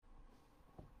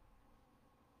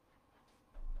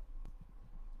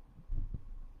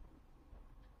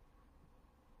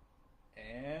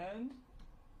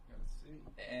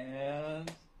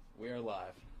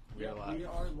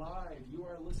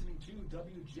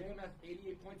WJMF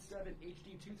 88.7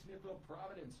 HD2 Smithville,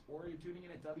 Providence, or you're tuning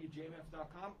in at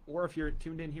WJMF.com, or if you're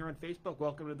tuned in here on Facebook,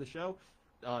 welcome to the show.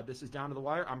 This is Down to the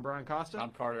Wire. I'm Brian Costa.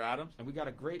 I'm Carter Adams. And we got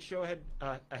a great show ahead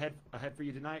for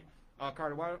you tonight.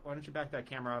 Carter, why don't you back that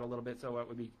camera out a little bit so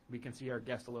we can see our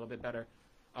guest a little bit better.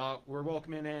 We're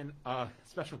welcoming in a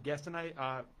special guest tonight.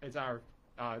 It's our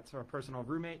personal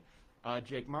roommate,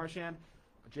 Jake Marchand.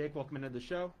 Jake, welcome into the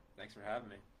show. Thanks for having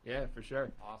me. Yeah, for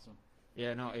sure. Awesome.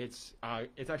 Yeah, no, it's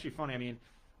actually funny. I mean,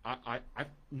 I've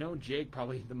known Jake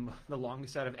probably the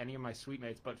longest out of any of my suite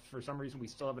mates, but for some reason we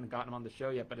still haven't gotten him on the show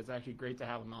yet. But it's actually great to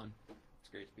have him on. It's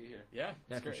great to be here. Yeah,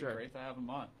 for great, sure. Great to have him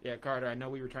on. Yeah, Carter, I know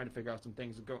we were trying to figure out some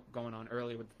things going on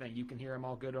earlier with the thing. You can hear him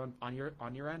all good on your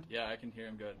end? Yeah, I can hear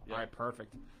him good. Yeah. All right,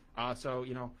 perfect. So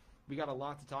we got a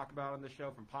lot to talk about on the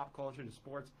show, from pop culture to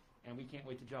sports, and we can't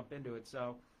wait to jump into it.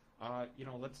 So,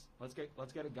 let's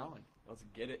get it going. Let's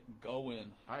get it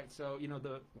going. All right, so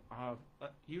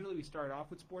usually we start off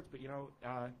with sports, but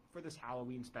for this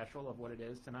Halloween special of what it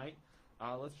is tonight,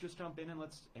 let's just jump in and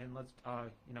let's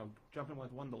jump in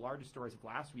with one of the largest stories of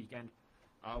last weekend.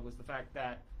 Was the fact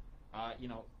that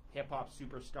hip hop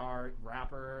superstar,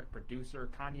 rapper, producer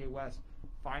Kanye West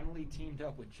finally teamed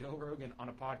up with Joe Rogan on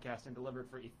a podcast and delivered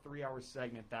for a 3-hour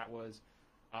segment that was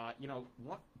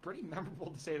pretty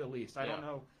memorable to say the least. I don't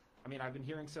know. I mean, I've been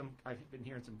hearing some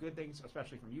good things,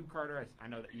 especially from you, Carter. I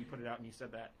know that you put it out and you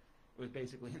said that it was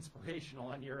basically inspirational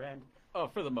on your end. Oh,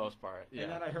 for the most part, yeah.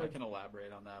 And then I can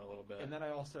elaborate on that a little bit. And then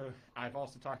I've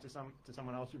also talked to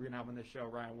someone else who we're gonna have on this show,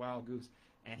 Ryan Wildgoose,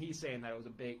 and he's saying that it was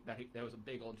a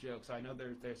big old joke. So I know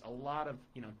there's a lot of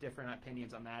different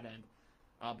opinions on that end.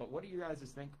 But what do you guys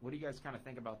think? What do you guys kind of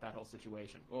think about that whole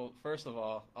situation? Well, first of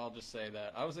all, I'll just say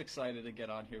that I was excited to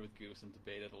get on here with Goose and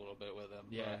debate it a little bit with him.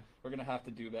 Yeah, we're gonna have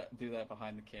to do that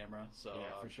behind the camera. So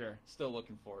yeah, for sure. Still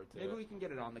looking forward to it. Maybe we can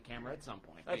get it on the camera at some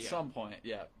point. At some point,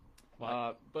 yeah.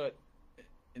 But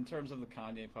in terms of the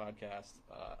Kanye podcast,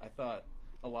 I thought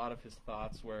a lot of his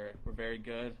thoughts were very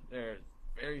good. They're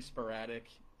very sporadic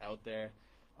out there.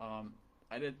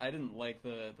 I didn't like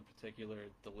the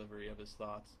particular delivery of his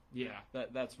thoughts. Yeah.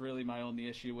 That's really my only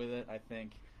issue with it. I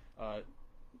think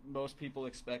most people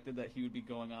expected that he would be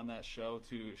going on that show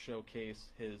to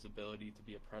showcase his ability to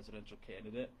be a presidential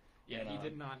candidate. Yeah, and he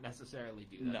did not necessarily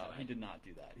do that. No, he did not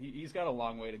do that. He's got a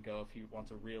long way to go if he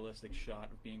wants a realistic shot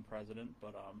of being president.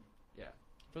 But yeah,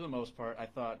 for the most part, I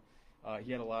thought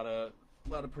he had a lot of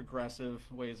progressive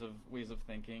ways of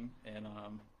thinking, and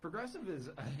progressive is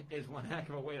one heck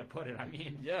of a way to put it. I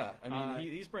mean, yeah,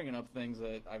 he's bringing up things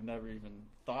that I've never even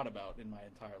thought about in my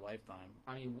entire lifetime.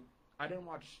 I mean, I didn't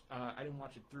watch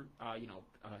it through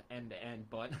end to end,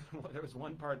 but there was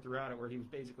one part throughout it where he was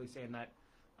basically saying that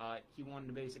he wanted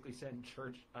to basically send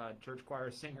church choir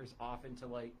singers off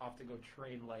to go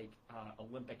train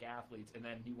Olympic athletes, and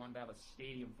then he wanted to have a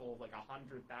stadium full of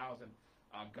 100,000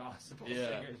 gospel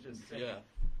singers just singing. Yeah.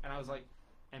 And I was like,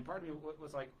 and part of me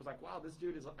was like, wow, this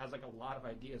dude has a lot of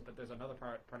ideas, but there's another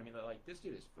part of me that this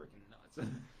dude is freaking nuts.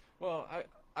 Well,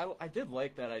 I did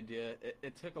like that idea.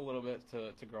 It took a little bit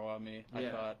to grow on me. Yeah.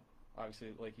 I thought,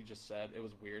 obviously, like you just said, it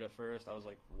was weird at first. I was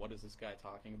like, what is this guy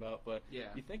talking about? But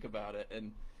you think about it,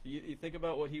 and you think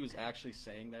about what he was actually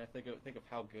saying there. Think of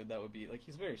how good that would be.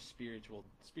 He's a very spiritual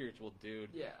dude.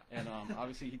 Yeah. And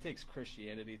obviously, he takes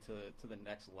Christianity to the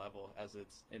next level, as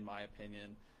it's, in my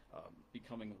opinion,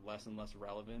 becoming less and less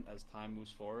relevant as time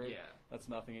moves forward. Yeah. That's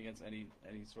nothing against any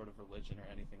sort of religion or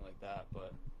anything like that,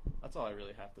 but that's all I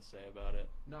really have to say about it.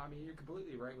 No, I mean, you're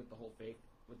completely right with the whole faith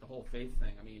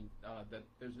thing. I mean, that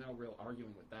there's no real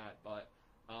arguing with that, but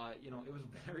it was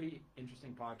a very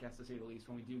interesting podcast, to say the least.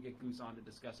 When we do get Goose on to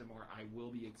discuss it more, I will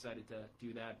be excited to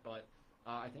do that. But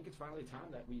I think it's finally time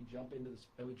that we jump into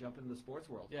the sports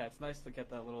world. Yeah, it's nice to get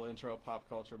that little intro of pop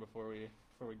culture before we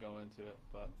go into it.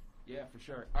 But yeah, for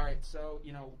sure. All right, so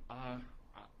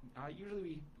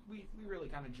usually we really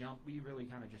kind of jump. We really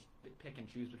kind of just pick and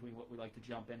choose between what we like to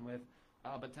jump in with.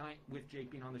 But tonight, with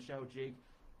Jake being on the show, Jake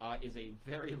is a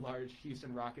very large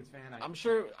Houston Rockets fan. I'm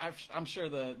sure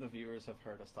the viewers have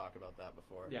heard us talk about that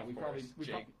before. Yeah, we probably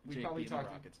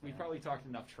talked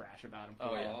enough trash about him.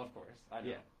 Oh yeah, of course. I know.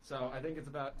 Yeah. So I think it's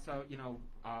about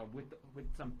with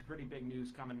some pretty big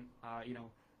news coming.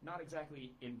 Not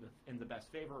exactly in the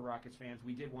best favor of Rockets fans.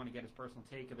 We did want to get his personal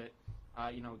take of it.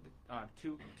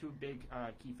 Two big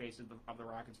key faces of the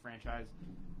Rockets franchise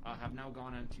have now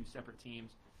gone on to separate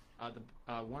teams.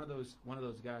 One of those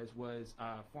guys was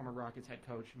former Rockets head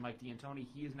coach Mike D'Antoni.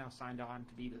 He is now signed on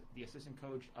to be the assistant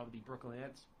coach of the Brooklyn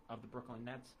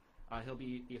Nets. He'll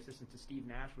be the assistant to Steve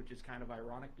Nash, which is kind of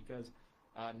ironic because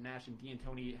Nash and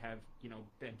D'Antoni have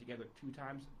been together 2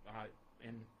 times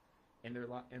in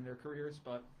their careers.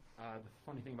 But the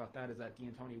funny thing about that is that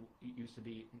D'Antoni used to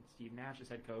be Steve Nash's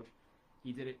head coach.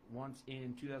 He did it once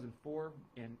in 2004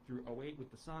 and through '08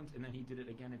 with the Suns, and then he did it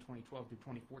again in 2012 through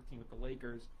 2014 with the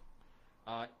Lakers.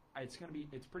 It's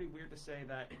pretty weird to say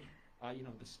that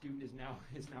the student is now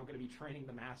going to be training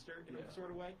the master in a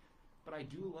sort of way, but I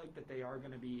do like that they are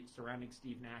going to be surrounding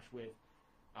Steve Nash with.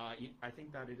 I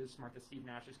think that it is smart that Steve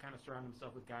Nash is kind of surrounding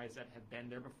himself with guys that have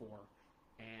been there before,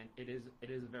 and it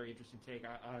is a very interesting take.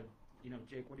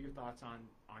 Jake, what are your thoughts on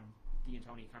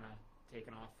D'Antoni kind of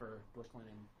taking off for Brooklyn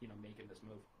and making this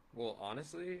move? Well,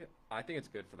 honestly, I think it's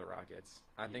good for the Rockets.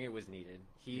 I think it was needed.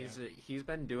 He's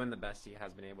been doing the best he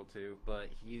has been able to, but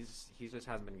he just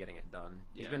hasn't been getting it done.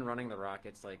 He's been running the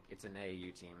Rockets like it's an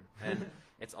AAU team, and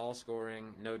it's all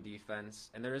scoring, no defense,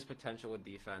 and there is potential with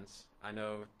defense. I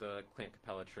know the Clint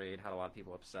Capella trade had a lot of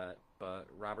people upset, but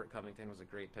Robert Covington was a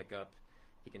great pickup.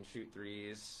 He can shoot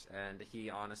threes, and he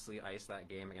honestly iced that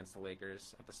game against the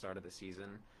Lakers at the start of the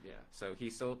season. Yeah. So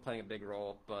he's still playing a big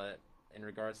role, but in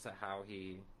regards to how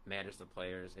he managed the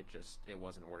players, it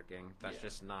wasn't working. That's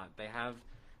just not. They have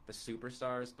the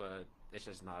superstars, but it's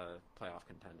just not a playoff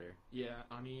contender. Yeah,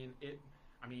 you're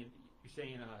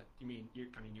saying you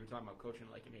were talking about coaching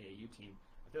like an AAU team.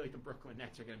 I feel like the Brooklyn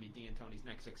Nets are going to be D'Antoni's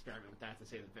next experiment with that, to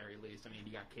say the very least. I mean,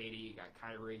 you got KD, you got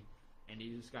Kyrie, and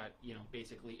you just got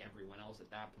basically everyone else at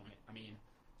that point. I mean,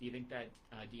 do you think that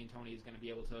D'Antoni is going to be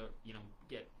able to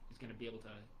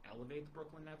elevate the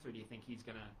Brooklyn Nets, or do you think he's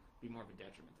going to be more of a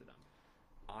detriment to them?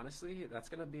 Honestly, that's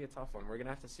going to be a tough one. We're going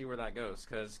to have to see where that goes,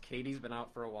 because KD's been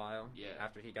out for a while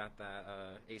after he got that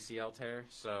ACL tear.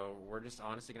 So we're just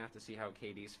honestly going to have to see how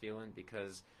KD's feeling,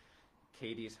 because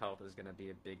KD's health is going to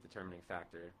be a big determining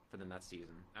factor for the Nets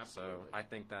season. Absolutely. So I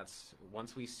think that's,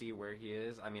 once we see where he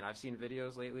is, I mean, I've seen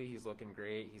videos lately. He's looking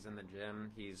great. He's in the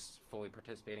gym. He's fully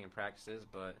participating in practices,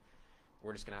 but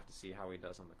we're just going to have to see how he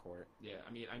does on the court. Yeah,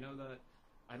 I mean, I know that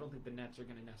I don't think the Nets are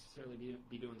going to necessarily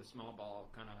be doing the small ball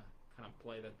kind of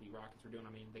play that the Rockets were doing.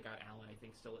 I mean, they got Allen, I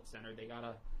think, still at center. They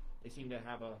seem to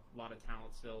have a lot of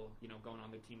talent still, going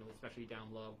on their team, especially down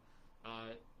low.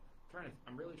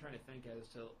 I'm really trying to think as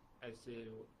to.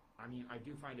 I mean, I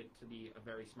do find it to be a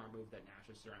very smart move that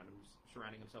Nash is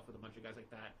surrounding himself with a bunch of guys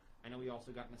like that. I know he also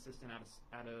got an assistant out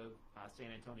of San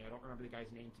Antonio. I don't remember the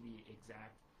guy's name to be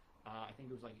exact. I think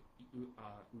it was like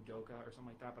Udoka or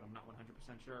something like that, but I'm not 100%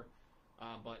 sure.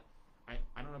 But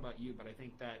I don't know about you, but I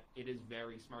think that it is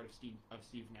very smart of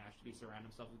Steve Nash to be surrounding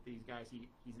himself with these guys.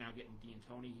 He's now getting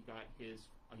D'Antoni. He got his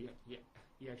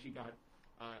he actually got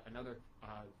another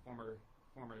former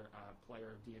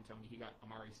player of D'Antoni. He got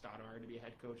Amari Stoudemire to be a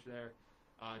head coach there.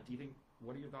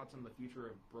 What are your thoughts on the future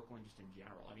of Brooklyn just in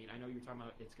general? I mean, I know you're talking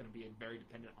about it's going to be very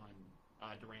dependent on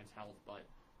Durant's health, but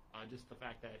just the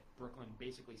fact that Brooklyn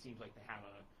basically seems like they have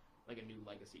a new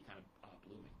legacy kind of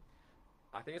blooming.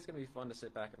 I think it's going to be fun to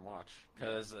sit back and watch,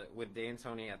 because with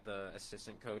D'Antoni at the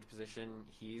assistant coach position,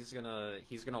 he's gonna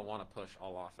want to push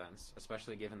all offense,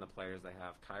 especially given the players they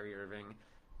have. Kyrie Irving,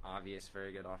 obvious,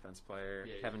 very good offense player.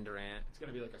 Yeah, Kevin Durant. It's going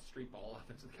to be like a street ball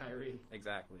offense with Kyrie.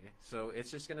 Exactly. So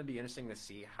it's just going to be interesting to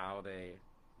see how they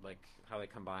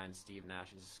combine Steve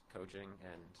Nash's coaching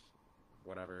and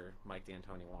whatever Mike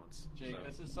D'Antoni wants. Jake,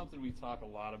 this is something we talk a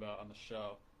lot about on the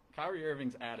show. Kyrie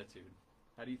Irving's attitude.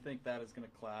 How do you think that is going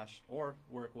to clash or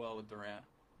work well with Durant?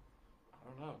 I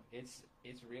don't know. It's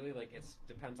really it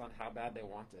depends on how bad they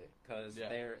want it, because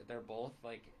they're both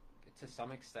to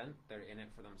some extent they're in it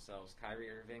for themselves. Kyrie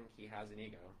Irving, he has an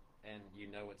ego, and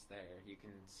it's there. You can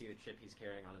see the chip he's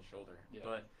carrying on his shoulder. Yeah.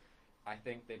 But I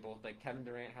think they both Kevin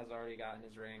Durant has already gotten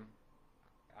his ring.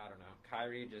 I don't know.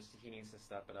 Kyrie he needs to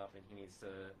step it up, and he needs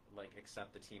to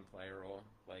accept the team player role.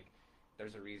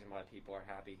 There's a reason why people are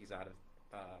happy he's out of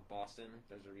Boston.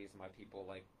 There's a reason why people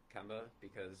like Kemba,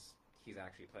 because he's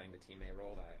actually playing the teammate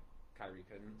role that Kyrie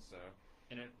couldn't. So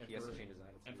he has to change his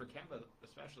attitude. And for Kemba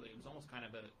especially, it was almost kind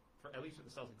of at least for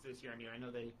the Celtics this year. I mean, I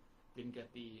know they didn't get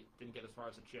as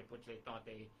far as a chip, which they thought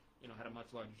they had a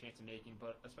much larger chance of making.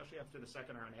 But especially after the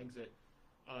second round exit,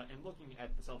 and looking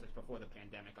at the Celtics before the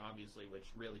pandemic, obviously,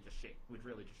 which really just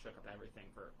shook up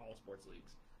everything for all sports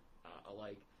leagues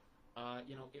alike.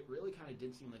 It really kind of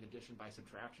did seem like addition by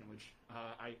subtraction, which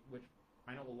I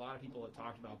know a lot of people have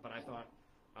talked about, but I thought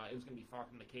it was going to be far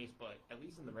from the case. But at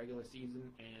least in the regular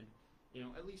season, and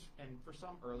at least and for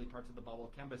some early parts of the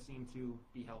bubble, Kemba seemed to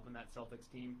be helping that Celtics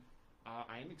team.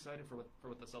 I am excited for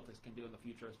what the Celtics can do in the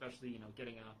future, especially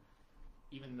getting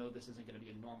even though this isn't going to be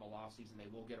a normal offseason,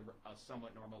 they will get a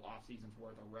somewhat normal offseason's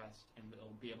worth of rest, and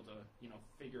they'll be able to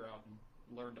figure out and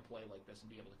learn to play like this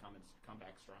and be able to come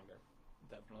back stronger.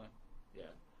 Definitely.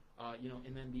 Yeah.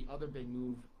 And then the other big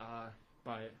move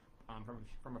by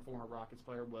from a former Rockets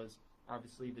player was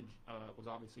obviously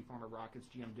former Rockets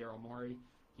GM Daryl Morey.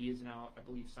 He is now, I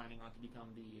believe, signing on to become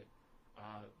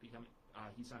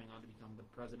he's signing on to become the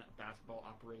president of basketball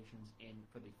operations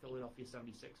for the Philadelphia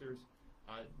 76ers.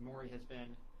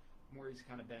 Morey's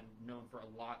kind of been known for a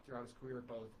lot throughout his career,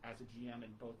 both as a GM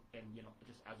and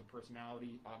just as a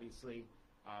personality. Obviously,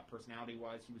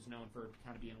 personality-wise, he was known for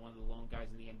kind of being one of the lone guys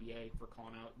in the NBA for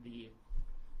calling out the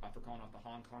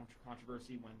Hong Kong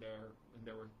controversy when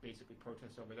there were basically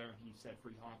protests over there. He said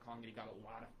free Hong Kong, and he got a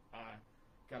lot of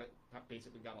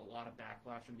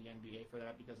backlash from the NBA for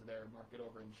that because of their market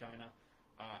over in China.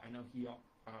 I know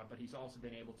but he's also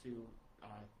been able to,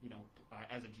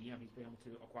 as a GM, he's been able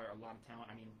to acquire a lot of talent.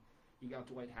 I mean, he got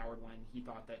Dwight Howard when he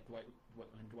thought that when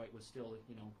Dwight was still,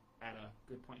 at a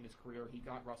good point in his career. He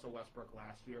got Russell Westbrook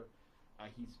last year.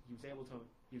 He was able to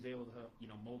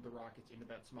mold the Rockets into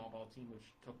that small ball team,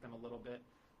 which took them a little bit.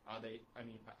 I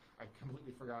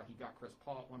completely forgot he got Chris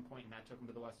Paul at one point, and that took him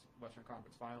to the Western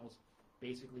Conference Finals.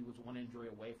 Basically, was one injury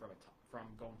away from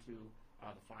going to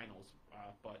the finals,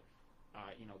 but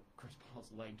Chris Paul's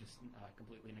leg just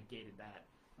completely negated that.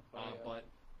 But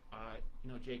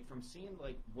Jake, from seeing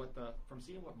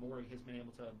what Morey has been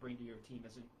able to bring to your team,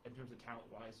 in terms of talent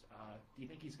wise, do you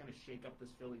think he's going to shake up this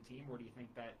Philly team, or do you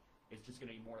think that it's just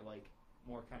going to be more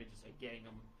kind of just getting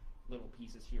them little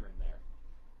pieces here and there?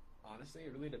 Honestly,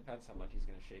 it really depends how much he's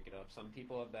going to shake it up. Some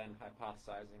people have been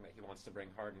hypothesizing that he wants to bring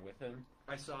Harden with him.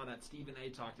 I saw that Stephen A.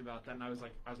 talked about that, and I was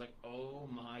like, oh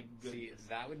my goodness. See,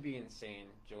 that would be insane.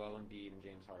 Joel Embiid and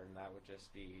James Harden, that would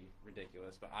just be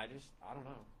ridiculous. But I don't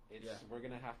know. We're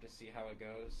going to have to see how it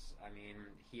goes. I mean,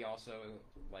 he also,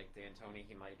 like D'Antoni,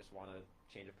 he might just want to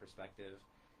change of perspective.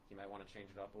 He might want to change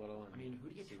it up a little. And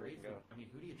who do you trade for?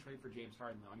 Who do you trade for James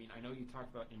Harden though? I mean, I know you talked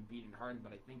about Embiid and Harden,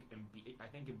 but I think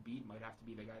Embiid might have to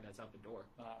be the guy that's out the door.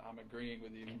 I'm agreeing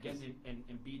with you. And getting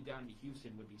Embiid down to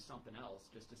Houston would be something else,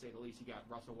 just to say the least. You got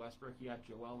Russell Westbrook, you got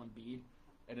Joel Embiid.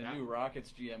 And a new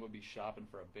Rockets GM would be shopping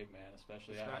for a big man,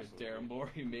 especially after Daryl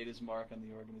Morey made his mark on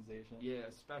the organization.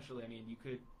 Yeah, especially.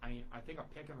 I think a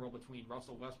pick and roll between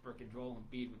Russell Westbrook and Joel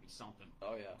Embiid would be something.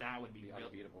 Oh yeah, that would be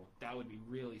really beautiful. That would be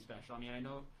really special. I mean, I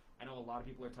know a lot of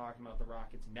people are talking about the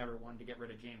Rockets never wanted to get rid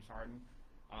of James Harden.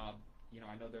 I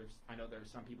know there's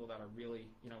some people that are really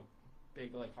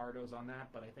big hardos on that,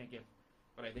 but I think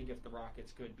if the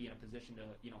Rockets could be in a position to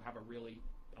have a really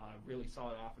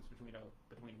solid offense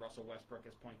between Russell Westbrook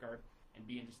as point guard and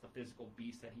being just the physical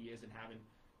beast that he is, and having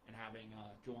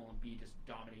Joel Embiid just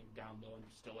dominating down low and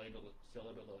still able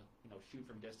to shoot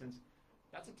from distance,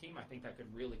 that's a team I think that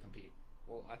could really compete.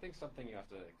 Well, I think something you have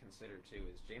to consider too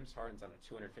is James Harden's on a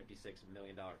 $256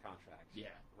 million contract.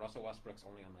 Yeah. Russell Westbrook's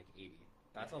only on 80.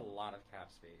 That's a lot of cap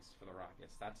space for the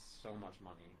Rockets. That's so much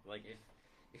money.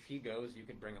 If he goes, you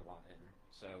could bring a lot in.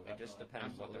 So it just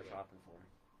depends what they're shopping for.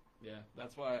 Yeah,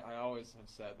 that's why I always have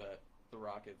said that the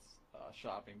Rockets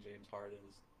shopping James Harden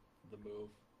is the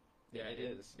move. Yeah, it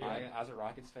is. Yeah. As a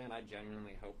Rockets fan, I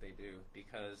genuinely hope they do,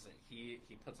 because he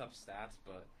puts up stats,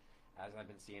 but as I've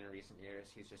been seeing in recent years,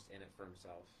 he's just in it for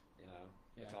himself.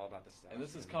 It's all about the stats. And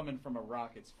this is coming from a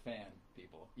Rockets fan,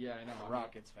 people. Yeah, I know. A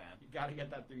Rockets fan. You got to get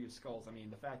that through your skulls. I mean,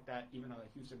 the fact that even a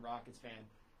Houston Rockets fan,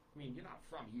 I mean, you're not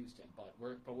from Houston, but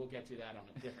we'll get to that on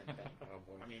a different thing. Oh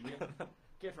boy. I mean,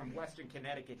 get from Western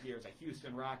Connecticut here as a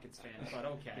Houston Rockets fan, but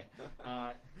okay.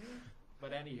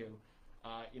 But anywho,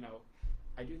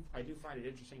 I do find it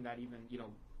interesting that even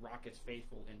Rockets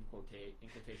faithful in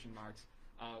quotation marks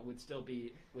would still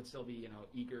be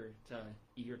eager to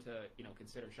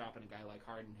consider shopping a guy like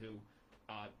Harden, who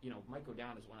might go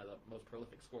down as one of the most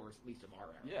prolific scorers, at least of our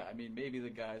era. Yeah, I mean, maybe the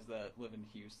guys that live in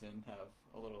Houston have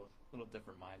a little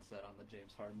different mindset on the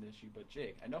James Harden issue. But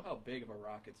Jake, I know how big of a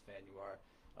Rockets fan you are.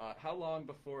 How long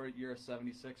before you're a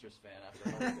 76ers fan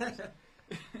after Harden goes?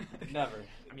 Never.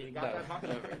 I mean, you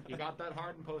got that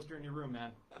Harden poster in your room,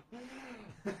 man.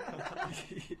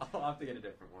 I'll have to get a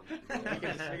different one. We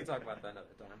can talk about that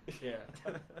another time. Yeah.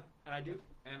 And I do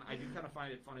kind of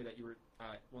find it funny that you were,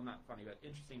 not funny, but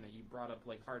interesting that you brought up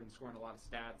Harden scoring a lot of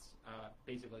stats,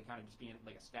 basically kind of just being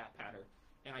like a stat patter.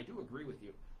 And I do agree with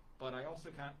you. But I also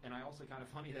kind of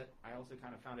found it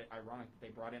ironic that they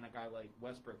brought in a guy like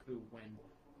Westbrook, who when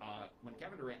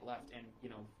Kevin Durant left, and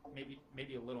maybe it made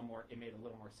a little more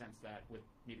sense that with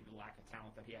maybe the lack of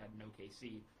talent that he had in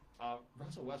OKC,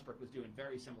 Russell Westbrook was doing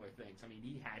very similar things. I mean,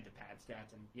 he had to pad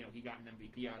stats, and he got an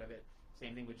MVP out of it.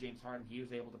 Same thing with James Harden; he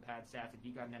was able to pad stats, and he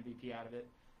got an MVP out of it.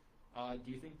 Do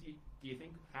you think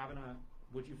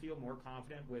would you feel more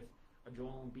confident with a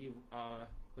Joel Embiid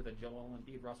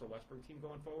Russell Westbrook team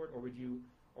going forward, or would you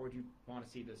want to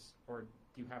see this, or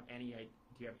do you have any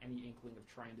inkling of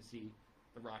trying to see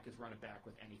the Rockets run it back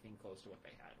with anything close to what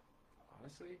they had.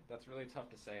 Honestly, that's really tough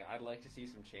to say. I'd like to see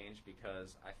some change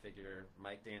because I figure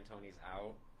Mike D'Antoni's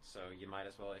out, so you might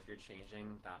as well, if you're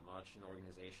changing that much in the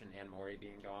organization and Morey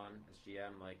being gone as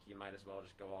GM, like you might as well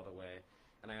just go all the way.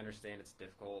 And I understand it's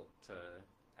difficult to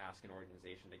ask an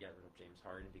organization to get rid of James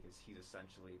Harden because he's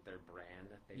essentially their brand.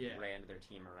 They brand their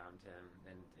team around him,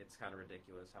 and it's kind of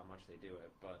ridiculous how much they do it.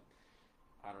 But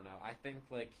I don't know. I think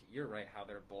like you're right how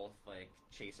they're both like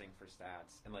chasing for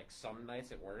stats, and like some nights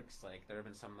it works. Like there have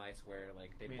been some nights where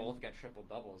like they both get triple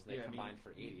doubles. They combined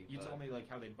for 80. You told me like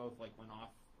how they both like went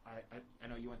off. I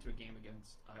know you went to a game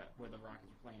against where the Rockets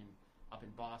were playing up in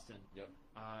Boston. Yep.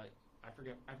 I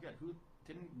forget who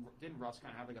didn't Russ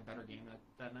kind of have like a better game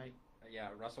that night. Yeah,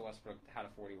 Russell Westbrook had a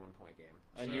 41-point game.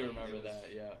 I do remember that.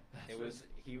 Yeah, Was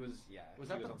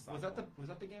that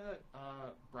the game that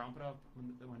Brown put up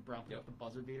when Brown put up the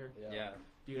buzzer beater? Yeah.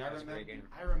 Dude, I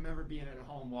remember being at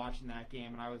home watching that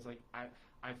game, and I was like, I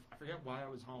forget why I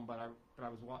was home, but I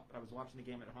was watching the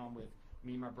game at home with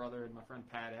me, my brother, and my friend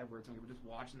Pat Edwards, and we were just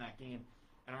watching that game.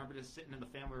 And I remember just sitting in the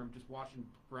family room, just watching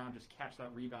Brown just catch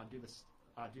that rebound, do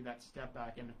that step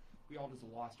back, and we all just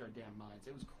lost our damn minds.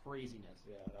 It was craziness.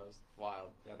 Yeah, that was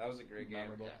wild. Yeah, that was a great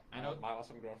game. Yeah. I know my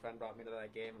awesome girlfriend brought me to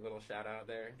that game. A little shout out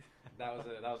there. That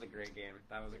was a great game.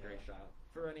 That was a great shot.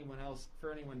 For anyone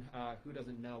who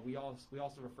doesn't know, we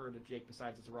also refer to Jake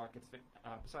besides a Rockets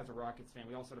fan.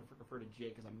 We also refer to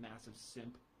Jake as a massive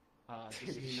simp.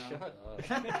 Just so you know.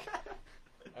 Shut up.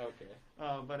 Okay.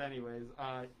 But anyways,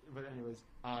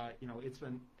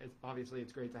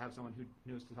 it's great to have someone who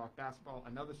knows to talk basketball.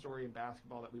 Another story in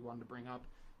basketball that we wanted to bring up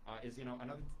is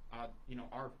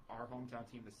our hometown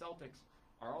team, the Celtics,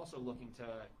 are also looking to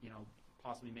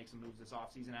possibly make some moves this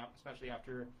offseason, especially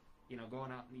after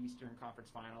going out in the Eastern Conference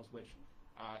Finals, which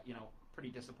pretty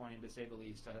disappointing to say the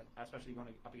least, especially going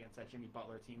up against that Jimmy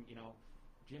Butler team.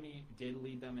 Jimmy did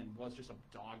lead them and was just a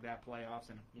dog that playoffs,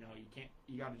 and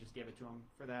you got to just give it to him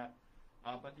for that.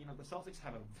 But the Celtics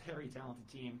have a very talented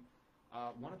team.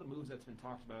 One of the moves that's been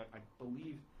talked about, I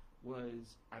believe,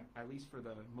 was at least for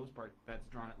the most part that's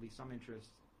drawn at least some interest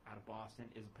out of Boston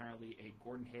is apparently a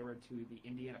Gordon Hayward to the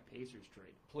Indiana Pacers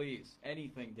trade. Please,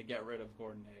 anything to get rid of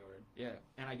Gordon Hayward. Yeah,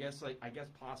 and I guess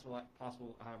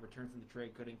possible returns in the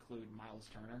trade could include Miles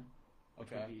Turner. Which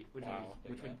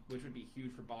would be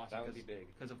huge for Boston. That would be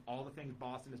big because of all the things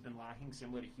Boston has been lacking,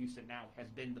 similar to Houston now, has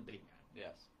been the big man.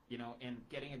 Yes. And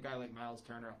getting a guy like Miles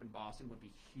Turner up in Boston would be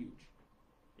huge.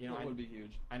 It would be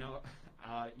huge. I know.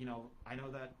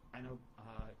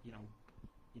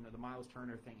 The Miles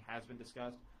Turner thing has been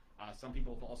discussed. Some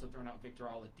people have also thrown out Victor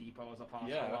Oladipo as a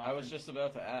possible option. I was just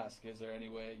about to ask, is there any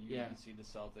way you can see the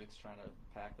Celtics trying to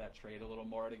pack that trade a little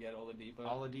more to get Oladipo?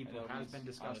 Oladipo has been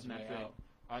discussed in that trade.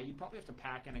 You probably have to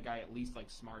pack in a guy at least like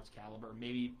Smart's caliber.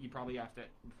 Maybe you probably have to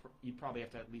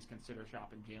at least consider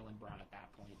shopping Jaylen Brown at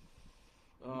that point.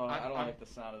 Oh, I don't like the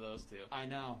sound of those two. I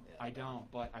know, I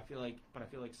don't, but I feel like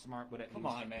Smart would at least. Come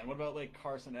on, man. What about like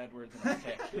Carson Edwards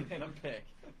and a pick?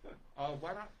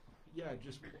 Why not? Yeah,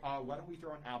 why don't we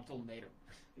throw in Abdul Nader?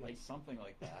 Like something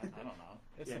like that. I don't know.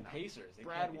 It's the Pacers.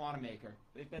 Brad Wanamaker.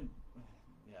 They've been,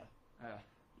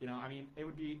 it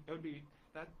would be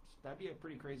that'd be a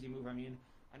pretty crazy move. I mean,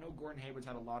 I know Gordon Hayward's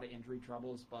had a lot of injury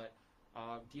troubles, but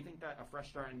do you think that a fresh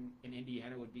start in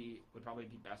Indiana would probably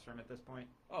be best for him at this point?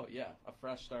 Oh yeah, a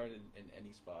fresh start in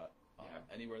any spot,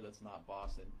 anywhere that's not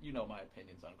Boston. You know my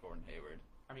opinions on Gordon Hayward.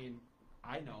 I mean,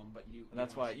 I know him, but you. And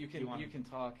that's why you can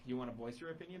talk. You want to voice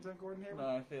your opinions on Gordon Hayward? No,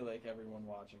 I feel like everyone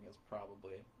watching has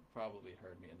probably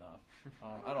heard me enough.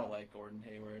 I don't like Gordon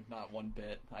Hayward, not one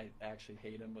bit. I actually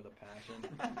hate him with a passion.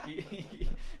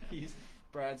 He's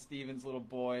Brad Stevens' little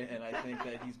boy, and I think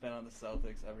that he's been on the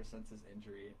Celtics ever since his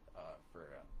injury for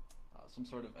some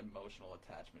sort of emotional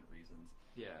attachment reasons.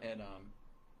 Yeah. And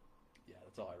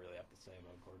that's all I really have to say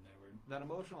about Gordon Hayward. That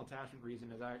emotional attachment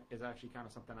reason is actually kind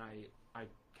of something I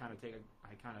kind of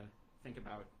think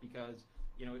about because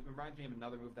it reminds me of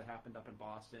another move that happened up in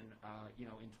Boston. In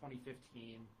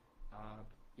 2015,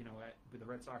 with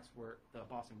the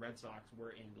Boston Red Sox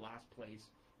were in last place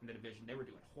in the division. They were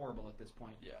doing horrible at this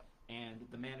point. Yeah. And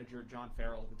the manager John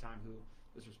Farrell at the time, who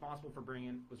was responsible for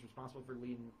leading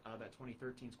that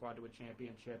 2013 squad to a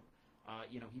championship.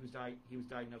 He was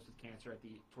diagnosed with cancer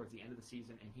towards the end of the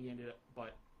season, and he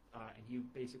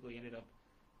basically ended up,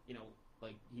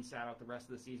 he sat out the rest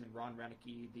of the season. Ron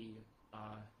Renicky,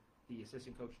 the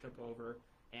assistant coach, took over,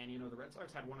 and the Red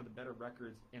Sox had one of the better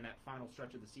records in that final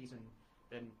stretch of the season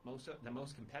than the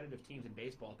most competitive teams in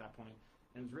baseball at that point.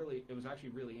 And it was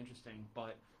actually really interesting,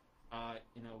 but.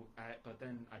 But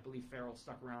then I believe Farrell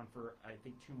stuck around for I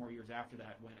think 2 more years after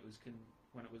that when it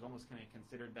was almost kind of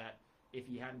considered that if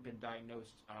he hadn't been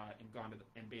diagnosed and gone to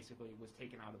and basically was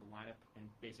taken out of the lineup and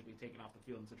basically taken off the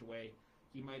field in such a way,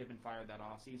 he might have been fired that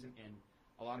offseason. And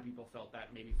a lot of people felt that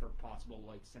maybe for possible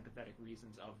like sympathetic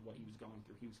reasons of what he was going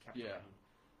through, he was kept around.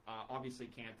 Obviously,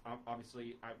 can't.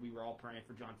 We were all praying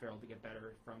for John Farrell to get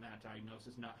better from that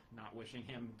diagnosis. Not wishing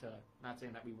him to. Not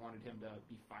saying that we wanted him to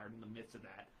be fired in the midst of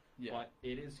that. Yeah. But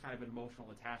it is kind of an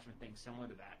emotional attachment thing similar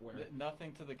to that, where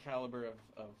nothing to the caliber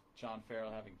of John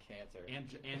Farrell having cancer and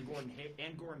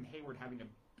Gordon Hayward having a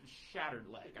shattered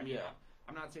leg. I mean,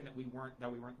 I'm not saying that we weren't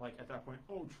like at that point.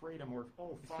 Oh, trade him or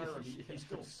fire him. He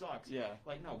still sucks. Yeah.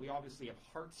 Like no, we obviously have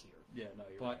hearts here. Yeah. No,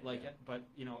 you're but right. But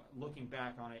looking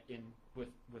back on it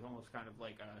with almost kind of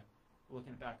like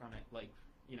looking back on it like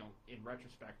in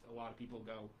retrospect, a lot of people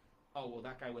go, oh well,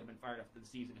 that guy would have been fired after the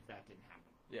season if that didn't happen.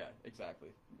 Yeah, exactly.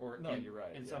 You're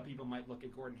right. And some people might look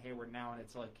at Gordon Hayward now, and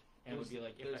it's like, and it would be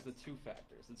like, there's the two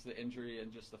factors. It's the injury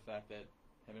and just the fact that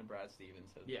him and Brad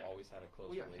Stevens have always had a close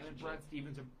relationship. Him and Brad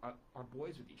Stevens are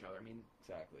boys with each other. I mean,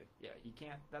 exactly. Yeah, you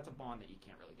can't. That's a bond that you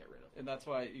can't really get rid of. And that's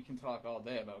why you can talk all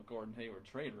day about Gordon Hayward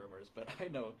trade rumors, but I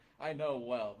know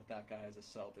well that guy is a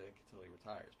Celtic until he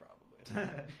retires, probably.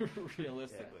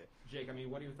 Realistically. Yeah. Jake, I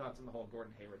mean, what are your thoughts on the whole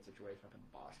Gordon Hayward situation up in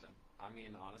Boston? I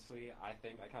mean, honestly, I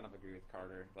think I kind of agree with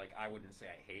Carter. Like, I wouldn't say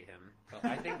I hate him, but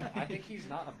I think he's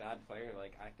not a bad player.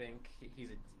 Like, I think he's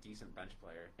a decent bench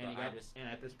player. And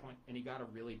at this point, he got a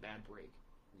really bad break.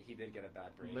 He did get a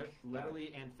bad break,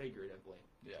 literally and figuratively.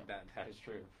 Yeah, that is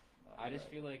true. I just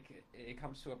feel like it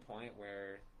comes to a point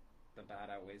where the bad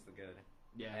outweighs the good.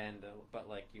 Yeah. And but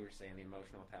like you were saying, the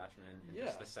emotional attachment and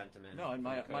just the sentiment. No, and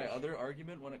my other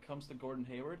argument when it comes to Gordon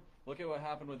Hayward, look at what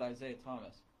happened with Isaiah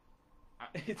Thomas.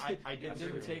 It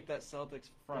didn't take that Celtics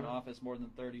front office more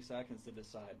than 30 seconds to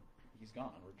decide he's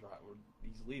gone.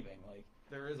 He's leaving. Like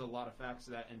there is a lot of facts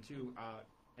to that, and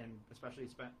especially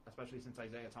since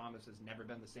Isaiah Thomas has never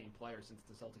been the same player since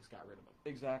the Celtics got rid of him.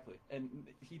 Exactly, and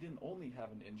he didn't only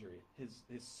have an injury. His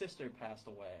sister passed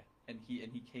away, and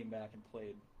he came back and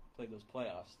played those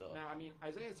playoffs still. Now, I mean,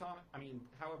 Isaiah Thomas. I mean,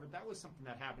 however, that was something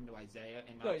that happened to Isaiah,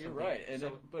 and no, you're right.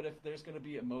 But if there's going to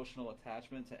be emotional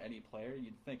attachment to any player,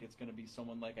 you'd think it's going to be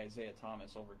someone like Isaiah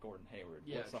Thomas over Gordon Hayward.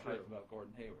 Yeah, what's the hype about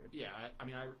Gordon Hayward? Yeah, I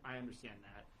mean, I understand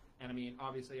that, and I mean,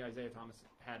 obviously Isaiah Thomas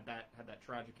had that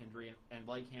tragic injury, and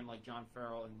like him, like John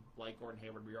Farrell, and like Gordon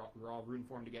Hayward, we were all rooting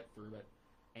for him to get through it,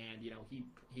 and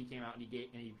he came out and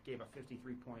he gave a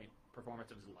 53-point performance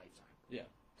of his lifetime. Yeah.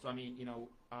 So I mean,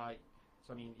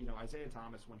 Isaiah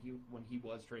Thomas when he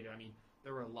was traded, I mean,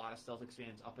 there were a lot of Celtics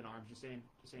fans up in arms just saying,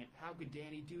 how could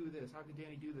Danny do this? How could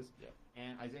Danny do this? Yeah.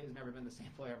 And Isaiah's never been the same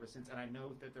player ever since. And I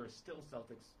know that there are still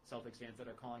Celtics fans that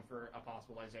are calling for a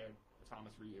possible Isaiah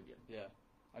Thomas reunion. Yeah.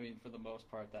 I mean, for the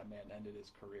most part, that man ended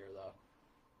his career, though.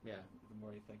 Yeah. The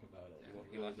more you think about it. Yeah,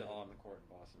 he left it all on the court in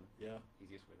Boston. Yeah.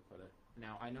 Easiest way to put it.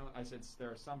 Now, I know I said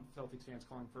there are some Celtics fans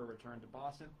calling for a return to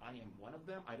Boston. I am one of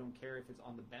them. I don't care if it's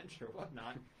on the bench or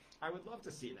whatnot. I would love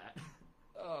to see that.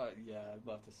 Yeah, I'd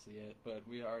love to see it, but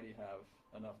we already have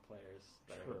enough players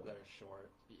that are short.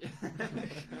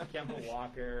 Kemba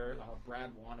Walker,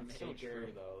 Brad Wanamaker. It's so true,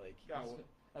 though. Like,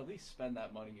 at least spend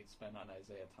that money you'd spend on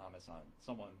Isaiah Thomas on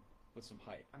someone with some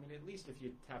height. I mean, at least if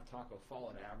you have Taco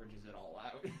Fall, it averages it all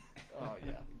out. Oh,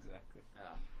 yeah, exactly.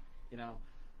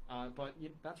 But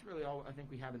that's really all I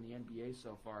think we have in the NBA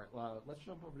so far. Let's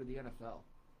jump over to the NFL.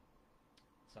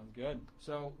 Sounds good.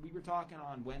 So we were talking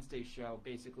on Wednesday's show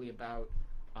basically about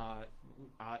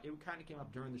it kind of came up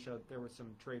during the show that there was some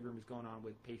trade rumors going on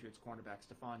with Patriots cornerback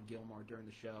Stephon Gilmore during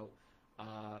the show.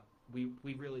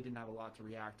 We really didn't have a lot to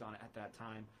react on at that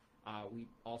time. We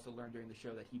also learned during the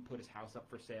show that he put his house up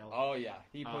for sale. Oh, yeah.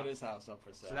 He put his house up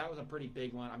for sale. So that was a pretty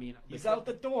big one. I mean, he's out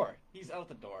the door. He's out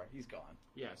the door. He's gone.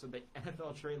 Yeah, so the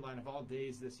NFL trade line of all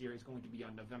days this year is going to be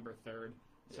on November 3rd.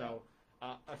 So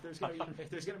if there's going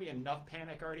to be enough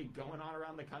panic already going on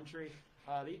around the country,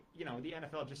 the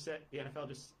NFL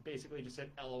just basically said,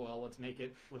 LOL, let's make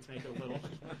it a little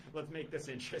let's make this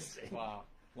interesting. Wow.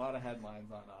 A lot of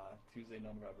headlines on Tuesday,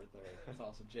 November 3rd. That's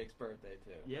also Jake's birthday,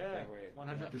 too. Yeah,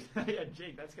 100%. Yeah,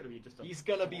 Jake, that's going to be just He's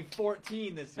going to be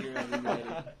 14 this year, everybody.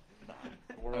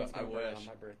 I wish. On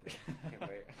my birthday. Can't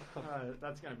wait.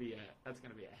 That's going to be a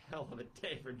hell of a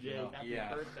day for Jake. Happy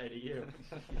birthday to you.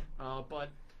 But,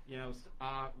 do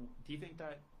you think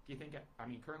I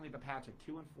mean, currently the Pats are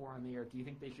 2-4 on the year. Do you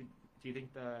think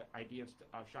the idea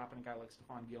of shopping a guy like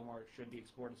Stephon Gilmore should be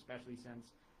explored, especially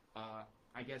since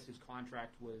I guess his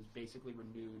contract was basically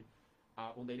renewed.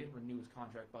 Well, they didn't renew his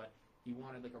contract, but he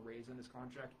wanted like a raise in his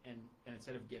contract, and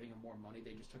instead of giving him more money,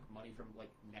 they just took money from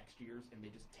like next year's and they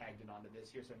just tagged it onto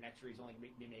this year. So next year he's only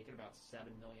be making about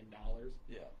 $7 million.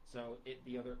 Yeah. So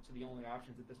the only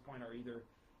options at this point are either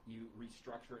you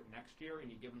restructure it next year and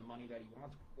you give him the money that he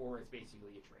wants, or it's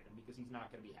basically you trade him because he's not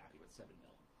going to be happy with $7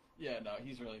 million. Yeah, no,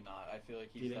 he's really not. I feel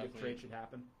like he's Do you think a definitely... trade should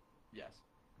happen? Yes.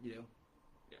 You do?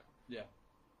 Yeah.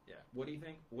 Yeah. What do you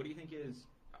think? What do you think is,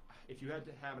 if you had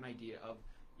to have an idea of,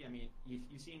 I mean,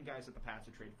 you've seen guys that the Pats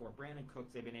have traded for. Brandon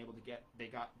Cooks, they've been able to get. They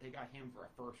got him for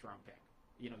a first-round pick.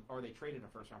 Or they traded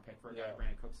a first-round pick for a guy of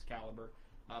Brandon Cooks' caliber.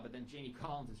 But then Jamie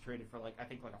Collins is traded for I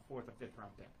think a fourth or fifth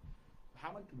round pick.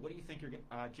 What do you think you're getting?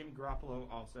 Jimmy Garoppolo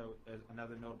also,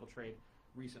 another notable trade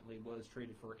recently, was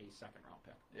traded for a second-round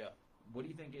pick. Yeah. What do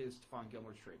you think is Stephon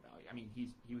Gilmore's trade value? I mean, he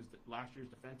was last year's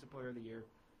Defensive Player of the Year.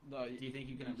 No, do you think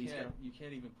you can at least get him? You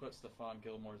can't even put Stephon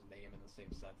Gilmore's name in the same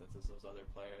sentence as those other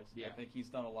players. Yeah. I think he's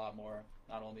done a lot more,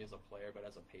 not only as a player but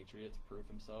as a Patriot, to prove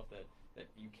himself that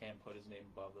you can put his name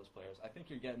above those players. I think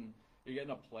you're getting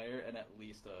a player and at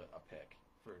least a pick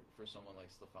for someone like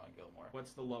Stephon Gilmore.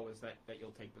 What's the lowest that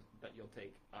you'll take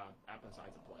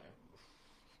besides a player?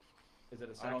 Is it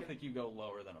a second? I don't think you go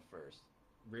lower than a first.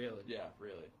 Really? Yeah,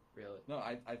 really. Really? No,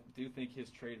 I do think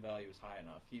his trade value is high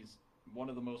enough. He's one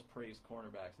of the most praised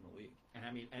cornerbacks in the league. And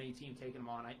I mean, any team taking him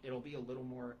on, it'll be a little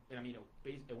more. I mean,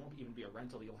 it won't even be a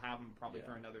rental. You'll have him probably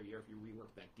for another year if you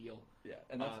rework that deal. Yeah,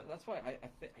 and that's why I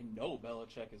know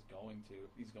Belichick is going to.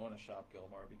 He's going to shop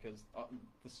Gilmore because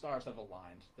the stars have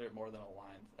aligned. They're more than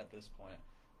aligned at this point.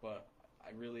 But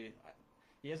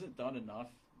he hasn't done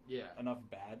enough. Yeah. Enough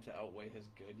bad to outweigh his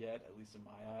good yet, at least in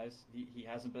my eyes. He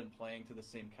hasn't been playing to the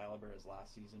same caliber as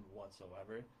last season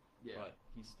whatsoever. Yeah. But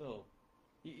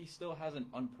he still hasn't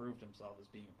unproved himself as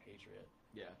being a Patriot.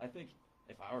 Yeah. I think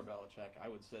if I were Belichick, I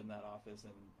would sit in that office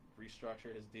and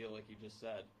restructure his deal like you just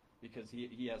said, because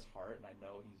he has heart, and I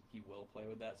know he will play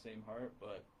with that same heart,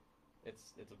 but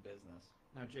it's a business.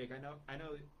 Now, Jake, I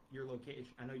know your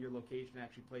location. I know your location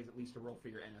actually plays at least a role for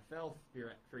your NFL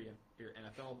your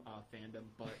NFL fandom,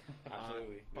 but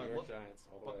absolutely, New York Giants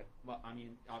all the way. But I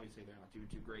mean, obviously they're not doing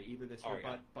too great either this year.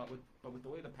 Yeah. But with the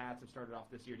way the Pats have started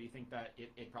off this year, do you think that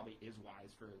it probably is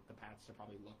wise for the Pats to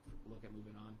probably look at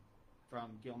moving on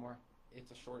from Gilmore?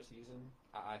 It's a short season.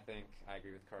 I think I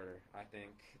agree with Carter. I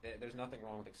think there's nothing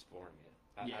wrong with exploring it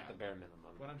at the bare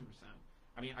minimum. 100%.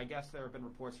 I mean, I guess there have been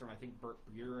reports from, I think, Burt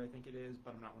Brewer, I think it is,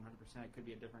 but I'm not 100%. It could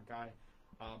be a different guy.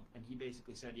 And he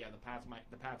basically said, the Pats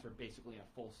are basically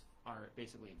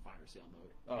basically in fire sale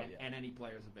mode. And any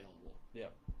players available.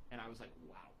 Yeah. And I was like,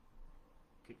 wow,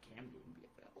 could Cam Newton be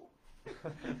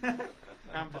available?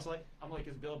 I'm like,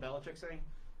 is Bill Belichick saying,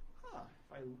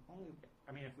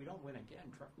 if we don't win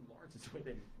again, Trevor Lawrence is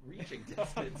within reaching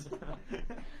distance.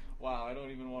 Wow, I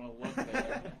don't even want to look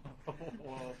there.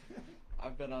 Well,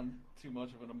 I've been on too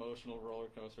much of an emotional roller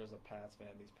coaster as a Pats fan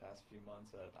these past few months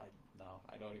that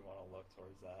I don't even want to look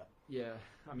towards that. Yeah,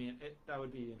 I mean that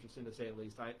would be interesting to say the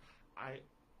least. I'm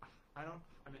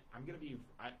gonna be.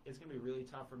 It's gonna be really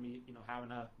tough for me, having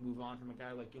to move on from a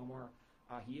guy like Gilmore.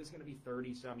 He is gonna be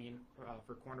 30, so I mean,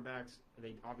 for cornerbacks,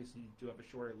 they obviously do have a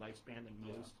shorter lifespan than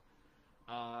most.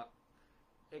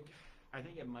 I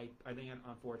think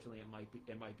unfortunately it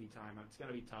might be time. It's going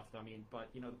to be tough though. I mean, but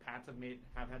the Pats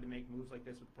have had to make moves like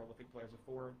this with prolific players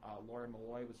before. Lauren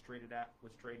Malloy was traded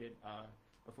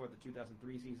before the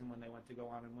 2003 season when they went to go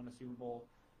on and win a Super Bowl.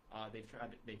 They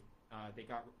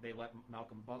let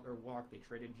Malcolm Butler walk. They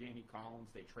traded Jamie Collins.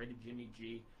 They traded Jimmy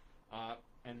G.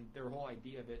 And their whole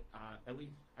idea of it, at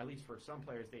least for some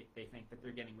players, they think that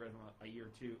they're getting rid of them a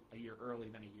year early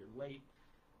than a year late.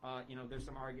 There's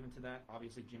some argument to that.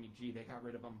 Obviously, Jimmy G, they got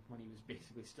rid of him when he's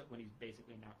basically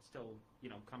not still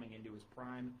coming into his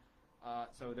prime.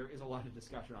 So there is a lot of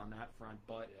discussion on that front.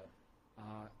 But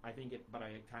I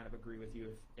kind of agree with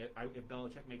you. If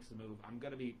Belichick makes the move, I'm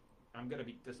gonna be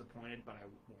disappointed, but I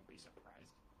won't be surprised.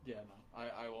 Yeah, no,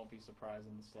 I won't be surprised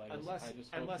in the slightest.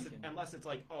 Unless it's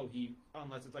like Bill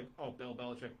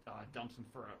Belichick dumps him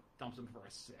for a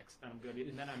six, then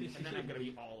I'm gonna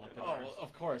be all up in arms. Well,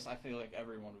 of course, I feel like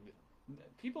everyone would be.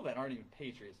 People that aren't even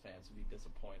Patriots fans would be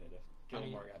disappointed if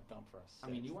Gilmore got dumped for a six.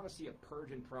 I mean, you want to see a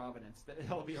purge in Providence?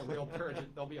 There'll be a real purge.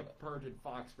 There'll be a purge in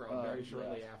Foxborough very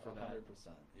shortly after that.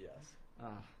 100%. Yes.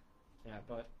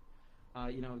 But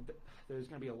there's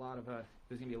going to be a lot of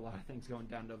things going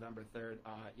down November 3rd.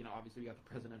 Obviously we got the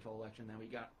presidential election, then we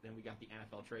got the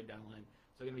NFL trade deadline.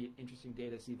 So it's going to be an interesting day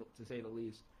to say the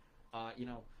least.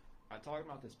 Talking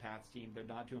about this Pats team, they're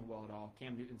not doing well at all.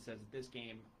 Cam Newton says that this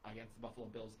game against the Buffalo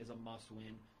Bills is a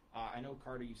must-win. I know,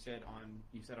 Carter, you said on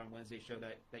Wednesday's show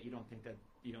that you don't think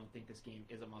this game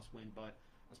is a must-win, but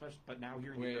especially. But now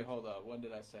hearing Wait, hold up. When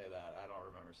did I say that? I don't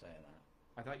remember saying that.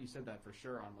 I thought you said that for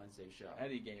sure on Wednesday's show.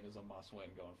 Any game is a must-win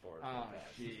going forward. Oh,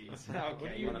 for jeez. What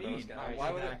Okay, do you one of those mean? guys.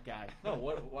 Why would that guy? No,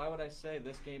 why would I say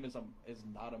this game is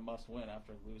not a must-win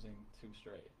after losing 2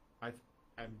 straight?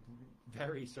 I'm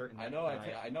very certain. I That know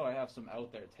guy, I know I have some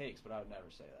out there takes, but I would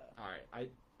never say that. All right,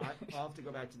 I'll have to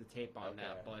go back to the tape on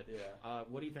that. But yeah.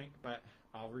 what do you think? But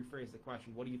I'll rephrase the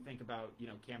question. What do you think about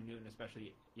Cam Newton,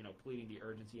 especially pleading the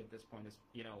urgency at this point? Is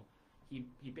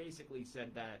he basically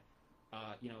said that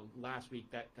last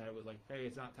week that it was like, hey,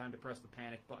 it's not time to press the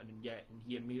panic button yet, and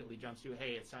he immediately jumps to,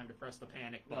 hey, it's time to press the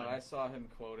panic No, button. I saw him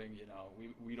quoting,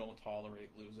 we don't tolerate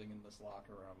losing in this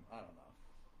locker room. I don't know.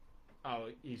 Oh,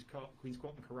 he's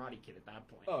quoting Karate Kid at that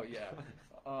point. Oh yeah.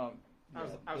 I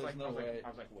was like, way. I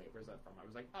was like, wait, where's that from? I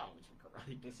was like, oh, it's from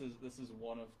Karate Kid. This is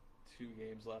one of 2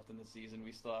 games left in the season.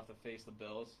 We still have to face the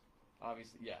Bills.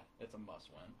 Obviously, yeah, it's a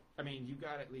must-win. I mean, you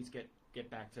got to at least get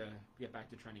back to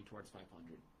trending towards 500.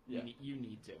 Yeah. You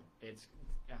need to. It's.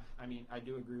 I mean, I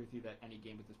do agree with you that any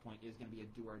game at this point is going to be a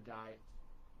do or die.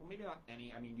 Well, maybe not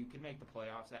any. I mean, you can make the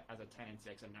playoffs as a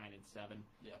 10-6, a 9-7.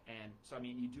 Yeah. And so, I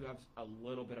mean, you do have a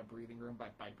little bit of breathing room.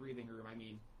 But by breathing room, I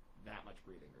mean that much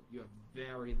breathing room. You have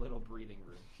very little breathing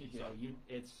room. Yeah. So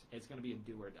it's going to be a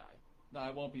do or die. No, I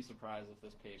won't be surprised if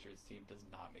this Patriots team does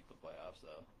not make the playoffs,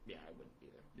 though. Yeah, I wouldn't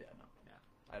either. Yeah, no. Yeah.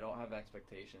 I don't have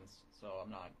expectations, so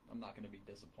I'm not going to be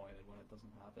disappointed when it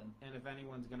doesn't happen. And if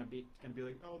anyone's gonna be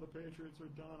like, oh, the Patriots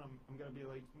are done, I'm gonna be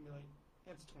like,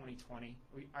 it's 2020.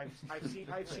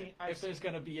 If there's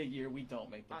going to be a year we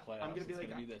don't make the playoffs, I'm gonna be it's like,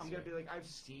 gonna be this I'm year. gonna be like, I've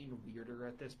seen weirder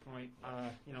at this point.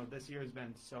 This year has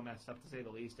been so messed up to say the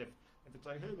least. If it's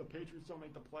like, hey, the Patriots don't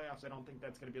make the playoffs, I don't think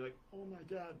that's gonna be like, oh my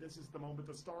God, this is the moment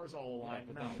the stars all align.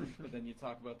 But then you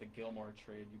talk about the Gilmore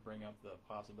trade, you bring up the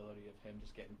possibility of him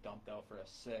just getting dumped out for a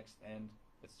 6th, and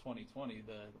it's 2020.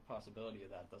 The possibility of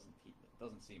that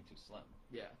doesn't seem too slim.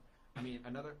 Yeah. I mean,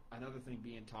 another thing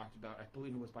being talked about, I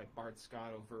believe it was by Bart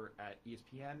Scott over at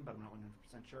ESPN, but I'm not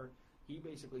 100% sure. He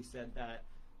basically said that,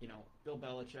 Bill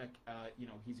Belichick,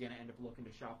 he's going to end up looking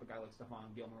to shop a guy like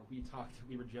Stephon Gilmore.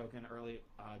 We were joking early,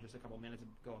 just a couple minutes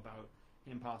ago about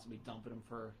him possibly dumping him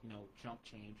for, chump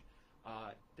change.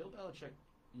 Bill Belichick,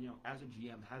 as a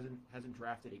GM, hasn't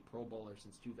drafted a Pro Bowler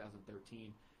since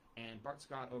 2013. And Bart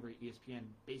Scott over at ESPN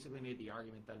basically made the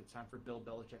argument that it's time for Bill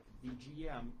Belichick, the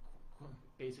GM,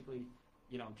 basically,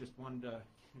 just want to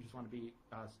be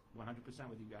 100%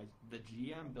 with you guys. The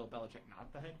GM, Bill Belichick,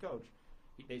 not the head coach.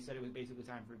 They said it was basically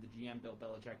time for the GM, Bill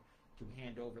Belichick, to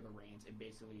hand over the reins and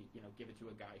basically, give it to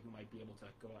a guy who might be able to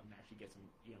go out and actually get some,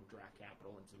 draft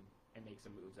capital and make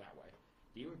some moves that way.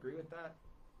 Do you agree with that?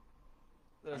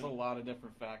 There's a lot of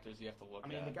different factors you have to look at.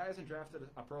 I mean, the guy hasn't drafted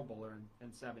a Pro Bowler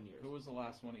in 7 years. Who was the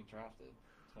last one he drafted?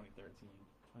 2013.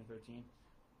 2013?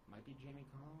 Might be Jamie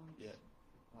Collins? Yeah.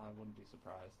 I wouldn't be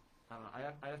surprised. I don't know.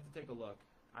 I have to take a look.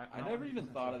 I never even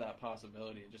thought of that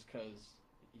possibility just because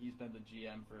he's been the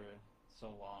GM for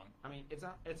so long. I mean, it's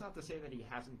not to say that he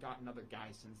hasn't gotten other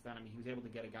guys since then. I mean, he was able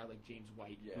to get a guy like James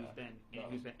White,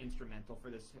 who's been instrumental for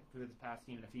this past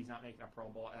team. And if he's not making a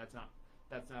Pro Bowl, that's not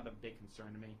a big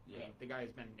concern to me. Yeah. I mean, the guy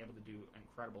has been able to do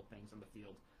incredible things on the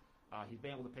field. He's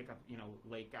been able to pick up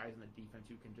late guys in the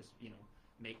defense who can just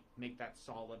make that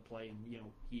solid play, and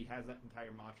he has that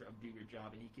entire mantra of do your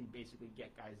job, and he can basically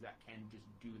get guys that can just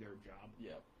do their job.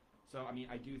 Yeah. So I mean,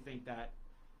 I do think that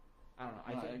I don't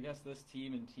know. I guess this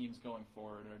team and teams going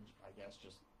forward are, I guess,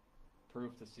 just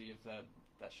proof to see if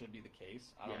that should be the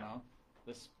case. I don't know.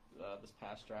 This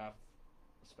past draft,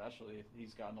 especially,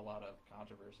 he's gotten a lot of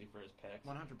controversy for his picks.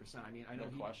 100%. I mean, I know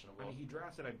questionable. He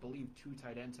drafted, I believe, 2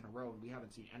 tight ends in a row, and we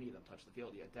haven't seen any of them touch the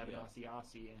field yet. Devin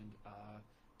Asiasi and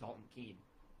Dalton Keene.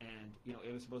 And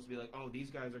it was supposed to be like, oh,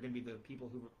 these guys are going to be the people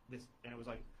who and it was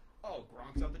like, oh,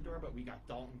 Gronk's out the door, but we got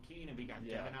Dalton Keene and we got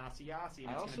Devin Asiasi. And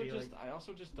I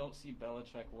also just don't see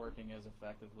Belichick working as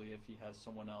effectively if he has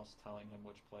someone else telling him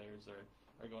which players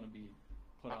are going to be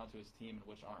put onto his team and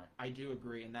which aren't. I do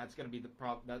agree, and that's going to be the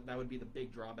problem. That would be the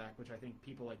big drawback, which I think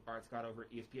people like Bart Scott over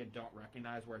at ESPN don't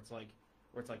recognize. Where it's like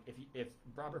if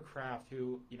Robert Kraft,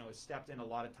 who has stepped in a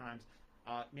lot of times,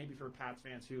 maybe for Pats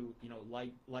fans who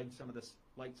liked some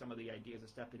of the ideas of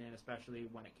stepping in, especially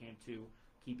when it came to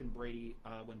keeping Brady,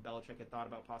 when Belichick had thought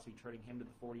about possibly trading him to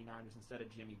the 49ers instead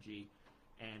of Jimmy G,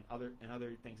 and other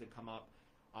things that come up.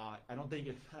 I don't think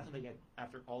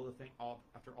after all the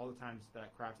times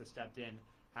that Kraft has stepped in,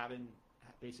 having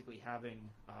him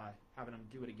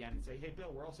do it again and say, hey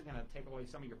Bill, we're also going to take away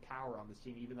some of your power on this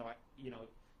team, even though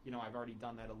I've already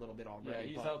done that a little bit already. Yeah,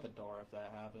 he's but out the door if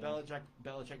that happens.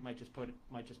 Belichick might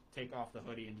just take off the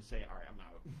hoodie and just say, all right, I'm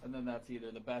out. And then that's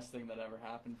either the best thing that ever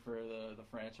happened for the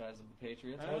franchise of the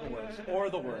Patriots, or the worst, or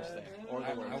the worst thing, or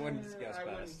the worst. I wouldn't guess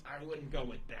best. I wouldn't go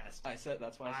with best.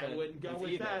 That's why I said I wouldn't go it's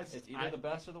with either. best. It's either the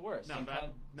best or the worst. No,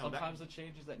 sometimes the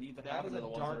changes that need to that happen is are a the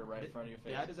ones that are right in front of your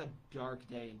face. That is a dark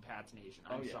day in Pats Nation.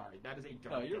 I'm sorry. That is a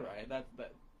dark. No, you're day. right. That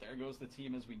there goes the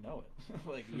team as we know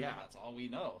it. That's all we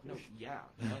know. No, yeah.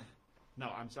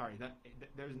 No, I'm sorry.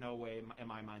 There's no way in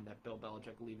my mind that Bill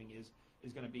Belichick leaving is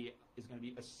going to be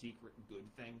a secret good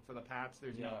thing for the Pats.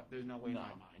 There's no way in my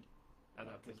mind that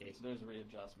that's the case. There's a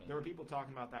readjustment. There were people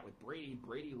talking about that with Brady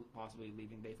possibly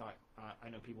leaving. They thought I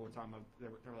know people were talking about they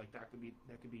were like that could be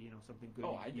something good.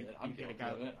 Oh, I get it. I'm get a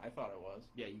guy. I thought it was.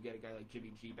 Yeah, you get a guy like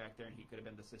Jimmy G back there, and he could have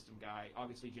been the system guy.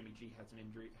 Obviously, Jimmy G had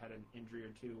an injury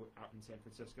or two out in San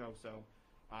Francisco, so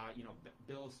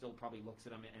Bill still probably looks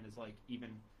at him and is like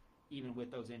even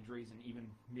with those injuries, and even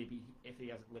maybe if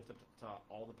he hasn't lived up to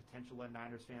all the potential that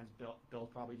Niners fans, Bill's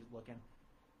probably just looking,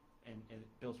 and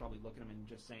Bill's probably looking at him and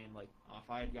just saying like, if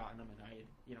I had gotten him and I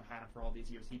had had him for all these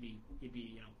years, he'd be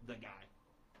the guy.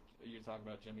 You're talking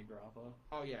about Jimmy Garoppolo?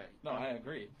 Oh yeah. No, I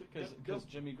agree because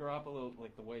Jimmy Garoppolo,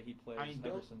 like the way he plays. I mean,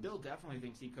 Bill definitely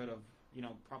thinks he could have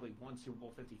probably won Super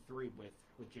Bowl 53 with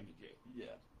Jimmy G.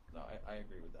 Yeah. No, I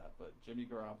agree with that. But Jimmy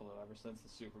Garoppolo, ever since the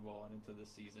Super Bowl and into this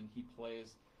season, he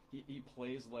plays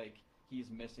like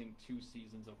he's missing 2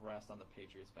 seasons of rest on the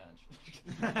Patriots bench.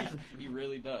 he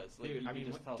really does. Like, dude, you can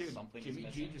just tell something Jimmy is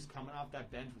missing. G just coming off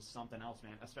that bench was something else,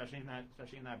 man. Especially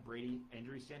in that Brady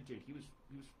injury stint, dude. He was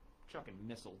chucking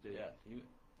missiles, dude. Yeah, he was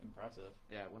impressive.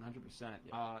 Yeah, 100%.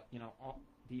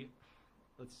 Yeah.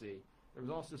 Let's see. There was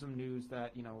also some news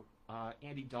that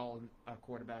Andy Dalton, a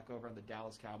quarterback over on the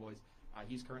Dallas Cowboys.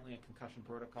 He's currently in concussion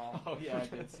protocol. Oh yeah, I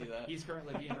did see that. He's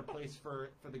currently being replaced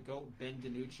for the GOAT Ben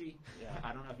DiNucci. Yeah.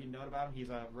 I don't know if you know about him. He's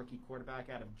a rookie quarterback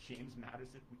out of James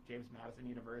Madison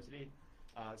University.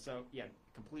 So yeah,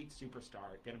 complete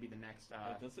superstar. Going to be the next.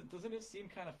 Doesn't it seem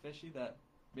kind of fishy that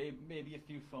maybe a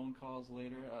few phone calls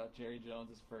later, Jerry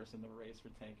Jones is first in the race for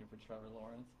tanking for Trevor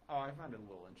Lawrence? Oh, I find it a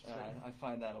little interesting. I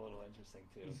find that a little interesting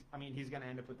too. He's going to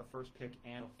end up with the first pick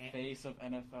and face of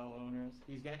NFL owners.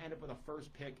 He's going to end up with a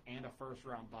first pick and a first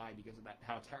round bye because of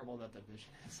how terrible that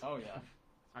division is. Oh yeah.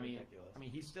 Ridiculous.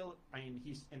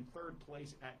 He's in third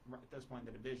place at this point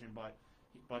in the division, but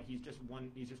he's just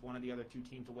one of the other 2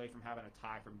 teams away from having a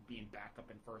tie from being back up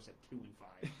in first at 2 and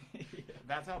 5. Yeah.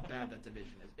 That's how bad that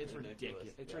division is. It's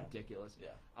ridiculous. It's ridiculous.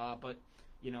 Yeah. But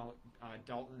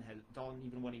Dalton,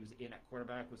 even when he was in at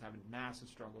quarterback, was having massive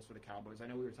struggles for the Cowboys. I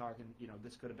know we were talking,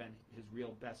 this could have been his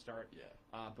real best start. Yeah.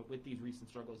 But with these recent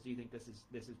struggles, do you think this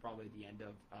is probably the end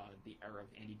of the era of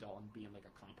Andy Dalton being like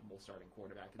a comparable starting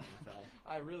quarterback in the NFL?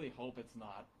 I really hope it's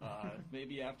not.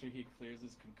 Maybe after he clears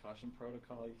his concussion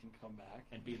protocol, he can come back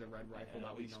and be the Red Rifle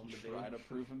that we know him to be. Try to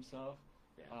prove himself.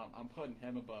 Yeah. I'm putting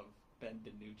him above Ben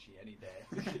DiNucci any day.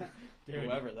 Dude,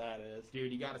 whoever that is.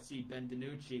 Dude, you got to see Ben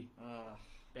DiNucci.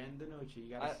 Ben DiNucci, you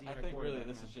got to see. I think really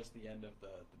this is just the end of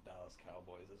the Dallas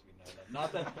Cowboys as we know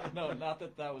them. Not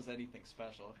that was anything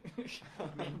special.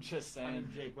 I'm just saying.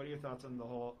 Jake, what are your thoughts on the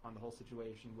whole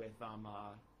situation with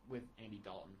Andy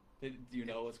Dalton? Do you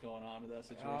know what's going on with that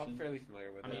situation? I'm fairly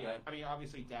familiar with it. I mean,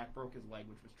 obviously Dak broke his leg,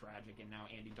 which was tragic, and now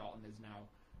Andy Dalton is now.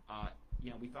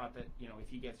 We thought that if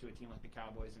he gets to a team like the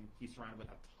Cowboys and he's surrounded with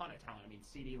a ton of talent. I mean,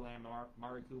 CeeDee Lamb,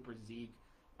 Mari Cooper, Zeke.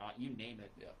 You name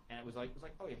it, yeah. And it was like,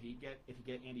 oh yeah, if you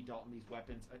get Andy Dalton these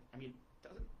weapons, I mean,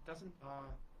 doesn't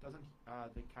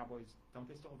the Cowboys, don't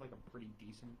they still have like a pretty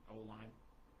decent O line?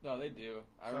 No, they do.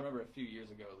 I remember a few years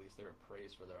ago at least they were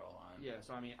praised for their O line. Yeah,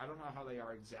 so I mean, I don't know how they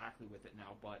are exactly with it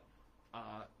now, but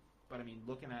I mean,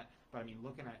 looking at Andy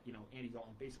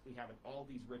Dalton basically having all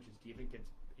these riches, do you think it's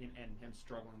and him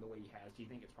struggling the way he has? Do you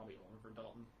think it's probably over for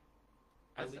Dalton?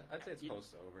 I'd say it's close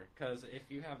to over, because if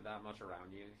you have that much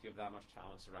around you, if you have that much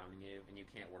talent surrounding you, and you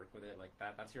can't work with it, like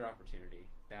that's your opportunity.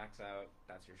 Backs out,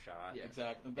 that's your shot. Yeah,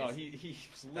 exactly. No, he's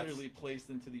literally placed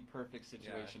into the perfect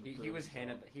situation. Yeah, he was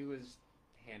handed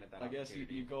that. I guess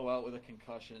you go out with a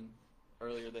concussion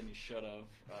earlier than you should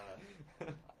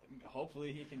have.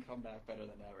 Hopefully he can come back better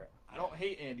than ever. I don't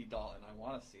hate Andy Dalton. I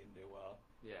want to see him do well.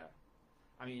 Yeah.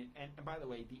 I mean, and by the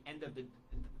way,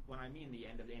 when I mean the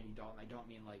end of Andy Dalton, I don't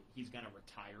mean like he's going to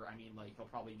retire. I mean like he'll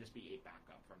probably just be a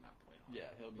backup from that point on.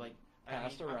 Yeah, he'll be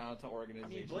passed around to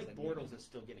organizations. I mean, Blake Bortles is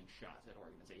still getting shots at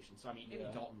organizations, so I mean, Andy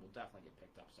Dalton will definitely get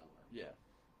picked up somewhere. Yeah.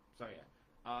 So yeah,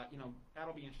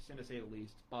 that'll be interesting to say the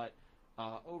least. But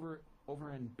over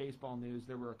in baseball news,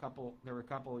 there were a couple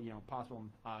possible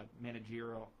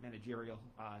managerial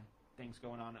things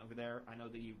going on over there. I know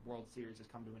the World Series has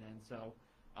come to an end, so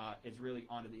is really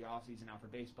onto the offseason now for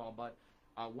baseball. But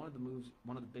one of the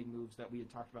big moves that we had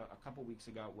talked about a couple weeks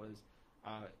ago was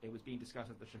it was being discussed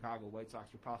that the Chicago White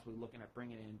Sox were possibly looking at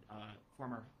bringing in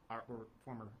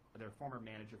their former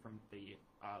manager from the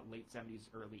late '70s,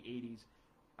 early '80s,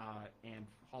 and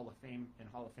Hall of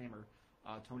Famer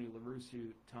Tony La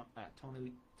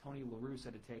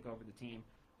Russa to take over the team.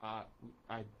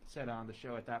 I said on the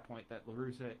show at that point that La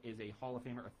Russa is a Hall of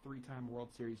Famer, a 3-time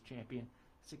World Series champion,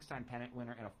 6-time pennant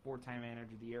winner, and a 4-time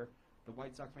Manager of the Year. The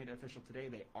White Sox made it official today.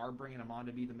 They are bringing him on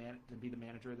to be the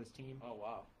manager of this team. Oh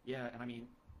wow! Yeah, and I mean,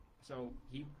 so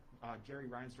Jerry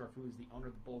Reinsdorf, who is the owner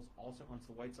of the Bulls, also owns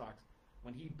the White Sox.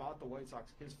 When he bought the White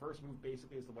Sox, his first move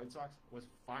basically as the White Sox was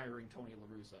firing Tony La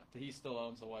Russa. He still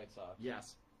owns the White Sox.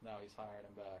 Yes. Now he's hired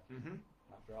him back. Mm-hmm.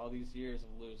 After all these years of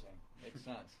losing. Makes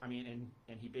sense. I mean, and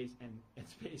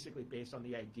it's basically based on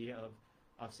the idea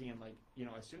of seeing, like, you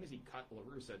know, as soon as he cut La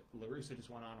Russa just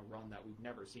went on a run that we've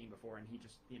never seen before, and he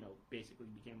just, you know, basically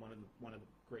became one of the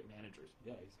great managers.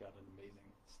 Yeah, he's got an amazing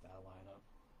stat lineup.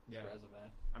 Yeah. Resume.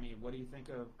 I mean, what do you think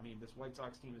of? I mean, this White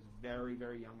Sox team is very,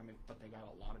 very young. I mean, but they got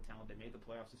a lot of talent. They made the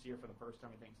playoffs this year for the first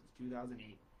time, I think, since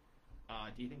 2008.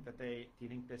 Do you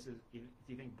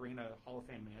think bringing a Hall of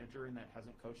Fame manager in that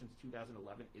hasn't coached since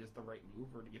 2011 is the right move,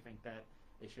 or do you think that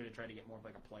they should have tried to get more of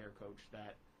like a player coach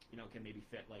that, you know, can maybe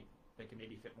fit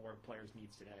more players'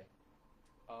 needs today?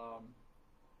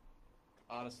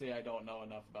 Honestly, I don't know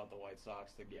enough about the White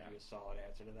Sox to give you a solid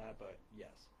answer to that, but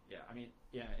yes. Yeah, I mean,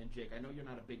 yeah, and Jake, I know you're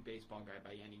not a big baseball guy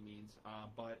by any means,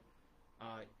 but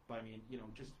I mean, you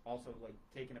know, just also like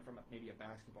taking it from maybe a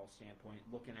basketball standpoint,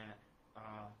 looking at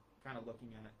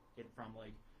it from,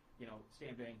 like, you know,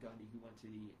 Stan Van Gundy, who went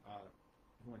to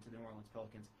the New Orleans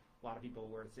Pelicans. A lot of people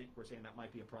were saying that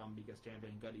might be a problem because Stan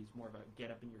Van Gundy's more of a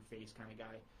get up in your face kind of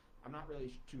guy. I'm not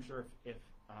really too sure if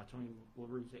Tony La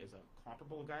Russa is a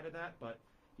comparable guy to that, but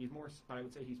I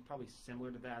would say he's probably similar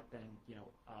to that than, you know,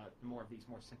 more of these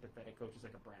more sympathetic coaches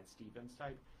like a Brad Stevens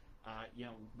type. You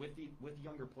know, with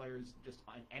younger players, just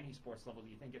on any sports level, do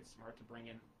you think it's smart to bring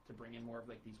in more of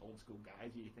like these old school guys?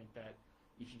 Do you think that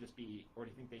you should just be, or do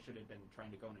you think they should have been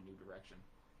trying to go in a new direction?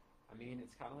 I mean,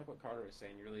 it's kind of like what Carter was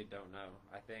saying. You really don't know.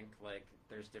 I think, like,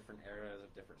 there's different eras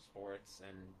of different sports,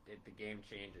 and the game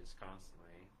changes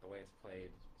constantly. The way it's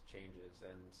played changes,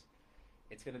 and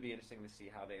it's going to be interesting to see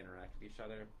how they interact with each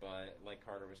other. But like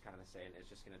Carter was kind of saying,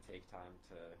 it's just going to take time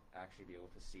to actually be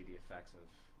able to see the effects of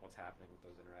what's happening with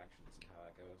those interactions and how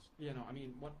that goes. You know, I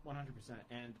mean, 100%.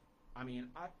 And, I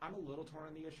mean, I'm a little torn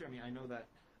on the issue. I mean, I know that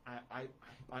I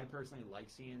personally like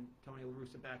seeing Tony La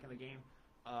Russa back in the game.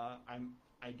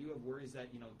 I do have worries that,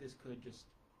 you know, this could just.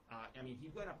 I mean, he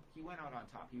went out on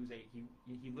top. He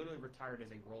literally retired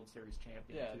as a World Series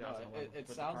champion. Yeah, in 2011 it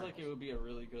sounds like it would be a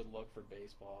really good look for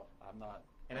baseball. I'm not.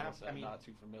 And I'm not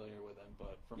too familiar with him,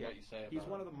 but from what you say, he's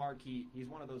one of the marquee. He's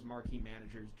one of those marquee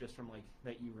managers, just from like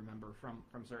that you remember from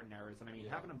certain eras. And I mean,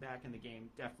 having him back in the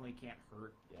game definitely can't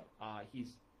hurt. Yeah.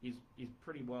 He's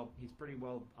pretty well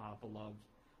beloved.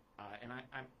 And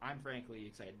I'm frankly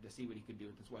excited to see what he could do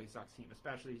with this White Sox team,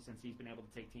 especially since he's been able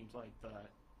to take teams like the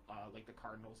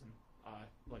Cardinals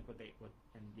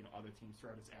and you know, other teams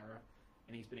throughout his era,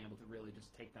 and he's been able to really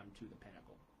just take them to the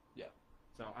pinnacle. Yeah.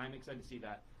 So I'm excited to see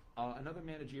that. Another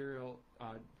managerial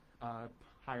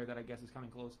hire that I guess is coming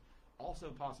close,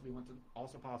 also possibly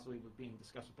was being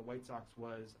discussed with the White Sox,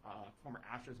 was former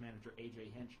Astros manager A.J.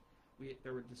 Hinch.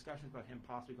 There were discussions about him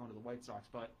possibly going to the White Sox,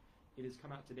 but it has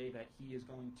come out today that he is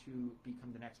going to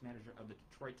become the next manager of the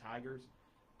Detroit Tigers.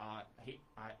 I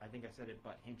think I said it,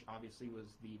 but Hinch obviously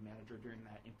was the manager during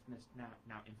that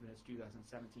now infamous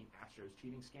 2017 Astros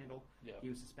cheating scandal. Yeah. He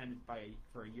was suspended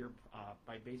for a year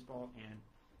by baseball, and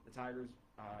the Tigers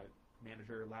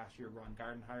manager last year, Ron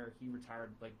Gardenhire, he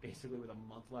retired like basically with a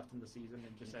month left in the season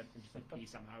and just said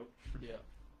peace, I'm out. Yeah.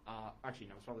 Actually,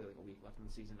 no, it's probably like a week left in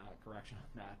the season. Correction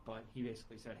on that, but he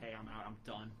basically said, "Hey, I'm out. I'm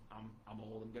done. I'm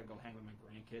old. I'm gonna go hang with my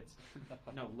grandkids."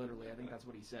 No, literally, I think that's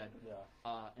what he said. Yeah.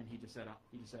 And he just said,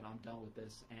 "I'm done with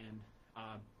this." And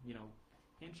you know,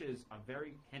 Hinch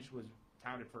was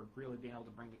touted for really being able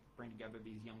to bring together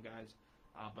these young guys,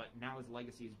 but now his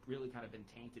legacy has really kind of been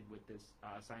tainted with this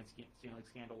science stealing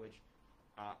scandal, which.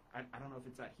 I don't know if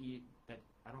it's that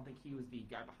I don't think he was the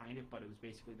guy behind it, but it was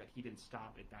basically that he didn't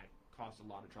stop it that caused a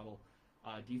lot of trouble.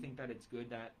 Do you think that it's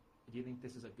good do you think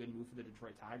this is a good move for the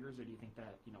Detroit Tigers, or do you think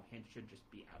that, you know, Hinch should just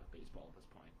be out of baseball at this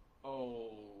point?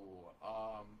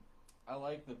 I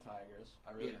like the Tigers.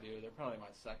 I really do. They're probably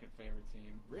my second favorite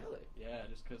team. Really? Yeah,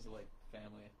 just because of, like,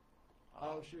 family.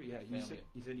 Oh, sure, yeah. You said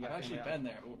you got I've actually been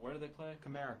there. Where do they play?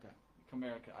 Comerica.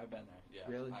 Comerica, I've been there. Yeah,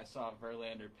 Really? I saw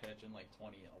Verlander pitch in like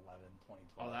 2011,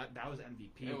 2012. Oh, that was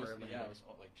MVP. It was, Verlander. yeah, it was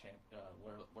like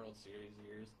World Series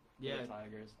years. Yeah. For the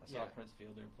Tigers. I saw Yeah. Prince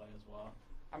Fielder play as well.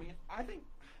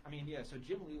 Yeah. So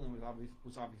Jim Leland was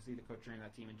obviously the coach during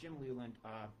that team, and Jim Leland,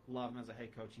 love him as a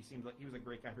head coach. He seems like he was a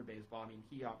great guy for baseball. I mean,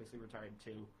 he obviously retired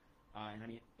too, and I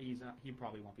mean, he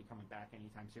probably won't be coming back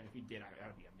anytime soon. If he did, that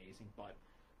would be amazing. But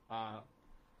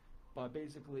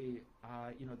basically,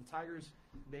 the Tigers,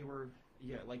 they were,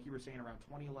 like you were saying, around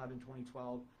 2011,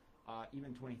 2012,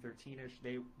 even 2013ish.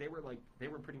 They were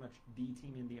pretty much the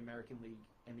team in the American League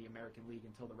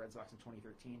until the Red Sox in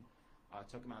 2013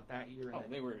 took them out that year.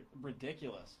 And they were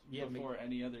ridiculous. Yeah, before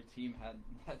any other team had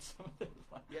some of their.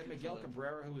 Yeah, Miguel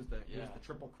Cabrera, who was the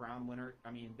Triple Crown winner.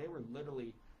 I mean, they were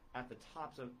literally at the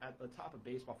top of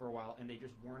baseball for a while, and they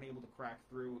just weren't able to crack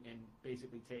through and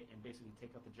basically take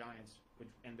out the Giants, which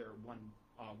in their one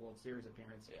World Series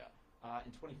appearance. Yeah.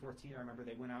 In 2014, I remember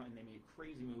they went out and they made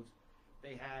crazy moves.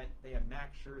 They had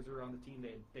Max Scherzer on the team.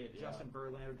 They had Justin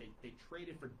Verlander. They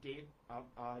traded for they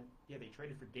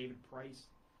traded for David Price.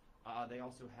 They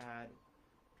also had,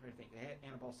 they had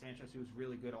Anibal Sanchez, who was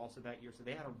really good also that year. So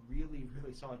they had a really,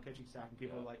 really solid pitching staff. And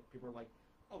people were like,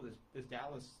 oh, this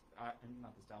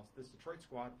Detroit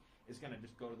squad is going to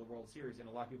just go to the World Series. And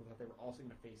a lot of people thought they were also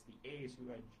going to face the A's,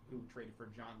 who traded for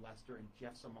John Lester and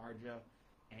Jeff Samardzija,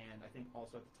 and I think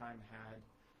also at the time had,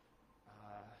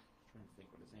 trying to think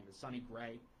what his name is, Sonny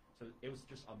Gray. So it was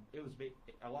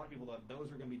a lot of people thought those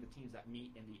were going to be the teams that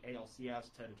meet in the ALCS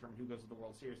to determine who goes to the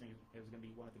World Series. And it was going to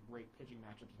be one of the great pitching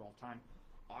matchups of all time.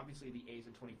 Obviously, the A's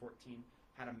in 2014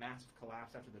 had a massive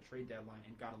collapse after the trade deadline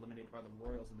and got eliminated by the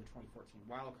Royals in the 2014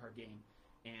 wildcard game.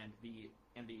 And the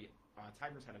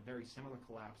Tigers had a very similar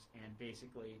collapse. And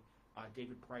basically,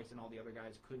 David Price and all the other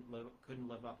guys couldn't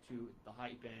live up to the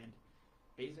hype. And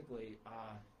basically,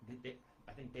 I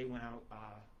think they went out.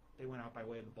 They went out by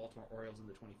way of the Baltimore Orioles in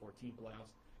the 2014 playoffs,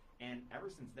 and ever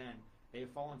since then they have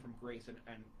fallen from grace and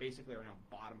basically are now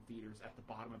bottom feeders at the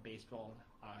bottom of baseball.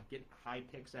 Get high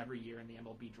picks every year in the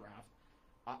MLB draft.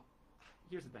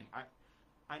 Here's the thing: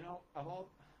 I know of all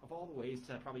the ways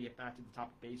to probably get back to the top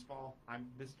of baseball,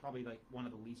 this is probably like one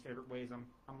of the least favorite ways I'm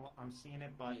seeing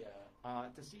it. But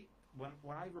to see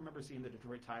when I remember seeing the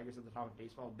Detroit Tigers at the top of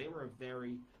baseball, they were a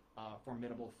very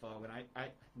formidable foe, and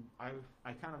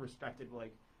I kind of respected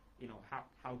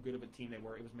how good of a team they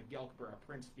were. It was Miguel Cabrera,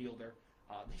 Prince Fielder.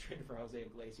 They traded for Jose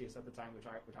Iglesias at the time, which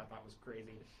I thought was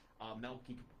crazy. Was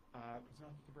Melky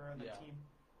Cabrera on that team?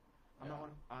 I'm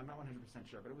not 100%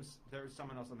 sure, but there was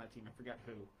someone else on that team. I forget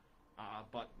who.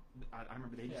 But I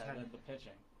remember they just had the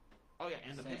pitching. Oh yeah,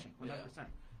 and the pitching, 100%.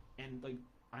 And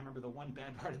I remember the one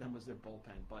bad part of them was their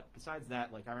bullpen. But besides that,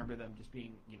 I remember them just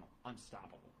being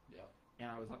unstoppable. Yeah.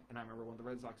 And I remember when the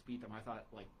Red Sox beat them, I thought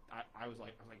I was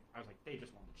like they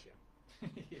just won the chip. I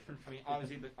mean,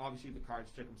 obviously the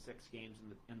Cards took them 6 games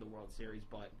in the World Series,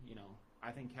 but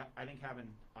I think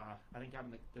having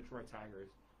the Detroit Tigers,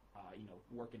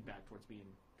 working back towards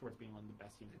being one of the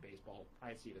best teams in baseball,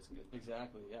 I see it as a good thing.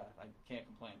 Exactly. Yeah, I can't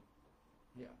complain.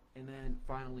 Yeah. And then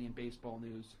finally in baseball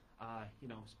news,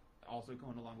 also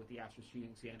going along with the Astros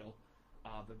cheating scandal.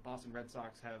 The Boston Red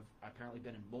Sox have apparently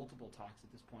been in multiple talks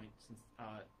at this point since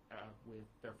with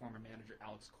their former manager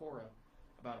Alex Cora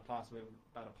about a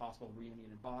possible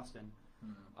reunion in Boston.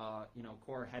 Mm-hmm.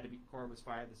 Cora was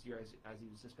fired this year as he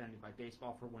was suspended by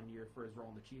baseball for 1 year for his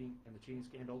role in the cheating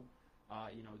scandal.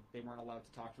 They weren't allowed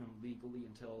to talk to him legally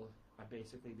until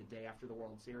basically the day after the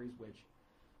World Series, which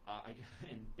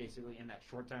and basically in that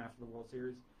short time after the World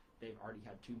Series, they've already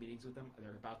had 2 meetings with him.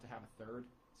 They're about to have a third.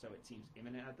 So it seems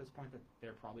imminent at this point that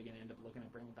they're probably going to end up looking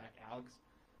at bringing back Alex.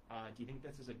 Do you think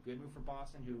this is a good move for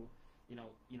Boston? Who,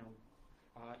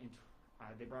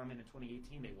 they brought him in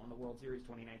 2018. They won the World Series.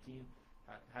 2019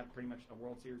 had pretty much a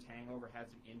World Series hangover. Had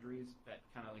some injuries that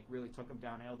kind of really took them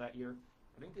downhill that year.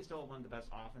 I think they still have one of the best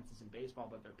offenses in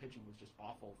baseball, but their pitching was just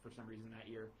awful for some reason that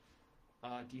year.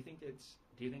 Do you think it's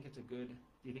a good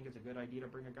idea to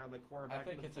bring a guy like Cora back? I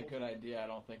think it's a good idea. I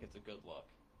don't think it's a good look.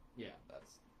 Yeah,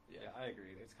 Yeah, I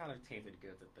agree. It's kind of tainted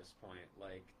goods at this point.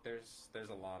 There's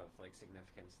a lot of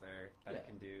significance there that it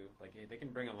can do. They can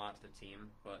bring a lot to the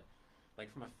team, but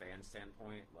from a fan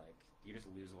standpoint, you just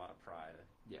lose a lot of pride.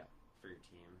 Yeah. For your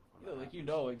team. You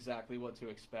know exactly what to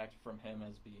expect from him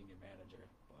as being your manager,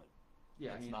 but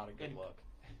it's not a good look.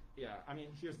 Yeah, I mean,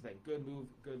 here's the thing. Good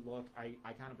move, good look. I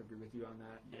kind of agree with you on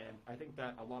that. Yeah. And I think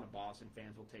that a lot of Boston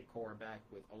fans will take Cora back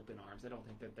with open arms. I don't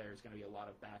think that there's going to be a lot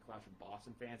of backlash from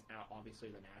Boston fans. Now, obviously,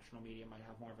 the national media might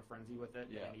have more of a frenzy with it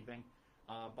than anything.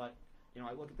 But,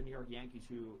 I look at the New York Yankees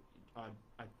who, I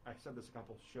said this a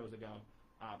couple shows ago,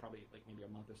 probably like maybe a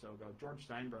month or so ago. George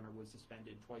Steinbrenner was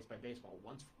suspended twice by baseball.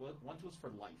 Once was for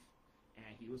life,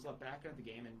 and he was let back at the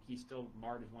game, and he's still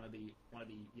marred as one of the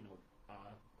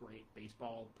great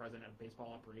president of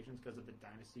baseball operations because of the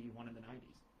dynasty he won in the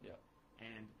 '90s. Yeah.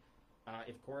 And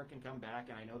if Cora can come back,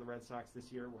 and I know the Red Sox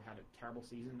this year had a terrible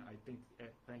season. I think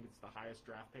it's the highest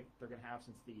draft pick they're going to have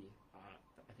since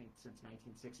since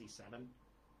 1967.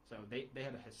 So they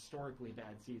had a historically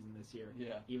bad season this year.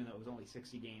 Yeah. Even though it was only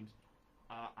 60 games.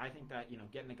 I think that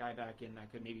getting a guy back in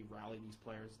that could maybe rally these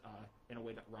players in a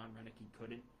way that Ron Renicky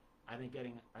couldn't. I think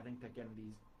getting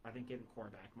Cora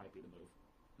back might be the move.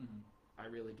 Mm-hmm. I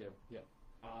really do. Yeah.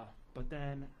 But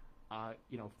then,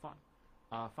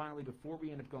 finally, before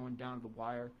we end up going down to the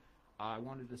wire, I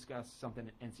wanted to discuss something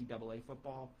in NCAA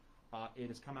football. It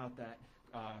has come out that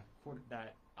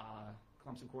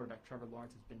Clemson quarterback Trevor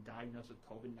Lawrence has been diagnosed with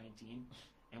COVID-19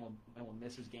 and will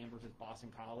miss his game versus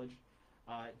Boston College.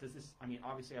 Does this? I mean,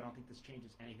 obviously, I don't think this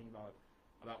changes anything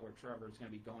about where Trevor is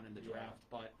going to be going in the draft.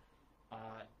 But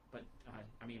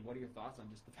I mean, what are your thoughts on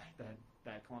just the fact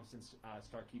that Clemson's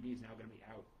star QB is now going to be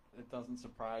out? It doesn't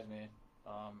surprise me.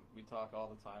 We talk all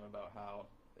the time about how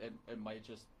it might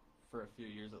just, for a few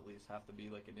years at least, have to be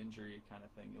like an injury kind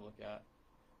of thing you look at.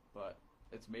 But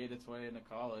it's made its way into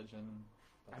college, and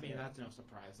that's no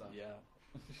surprise, though. Yeah.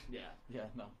 Yeah,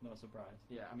 no surprise.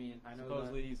 Yeah, I mean, I know.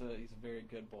 Supposedly he's a very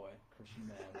good boy, Christian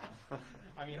man.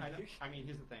 I mean,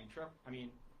 here's the thing.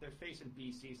 They're facing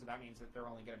BC, so that means that they're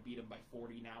only going to beat them by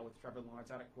 40 now with Trevor Lawrence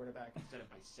out at quarterback instead of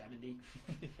by 70.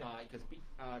 Because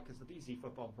the BC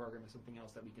football program is something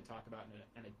else that we can talk about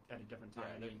at a different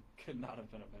time. Yeah, could not have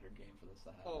been a better game for this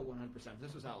to happen. Oh, 100%. If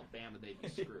this was Alabama, they'd be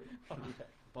screwed.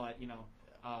 But you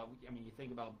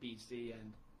think about BC,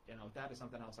 and that is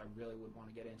something else I really would want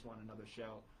to get into on another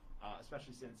show,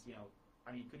 especially since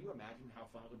could you imagine how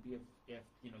fun it would be if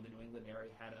the New England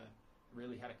area had a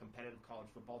competitive college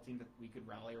football team that we could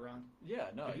rally around?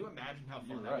 Yeah, no. Could you imagine how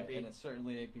fun that would be? And it's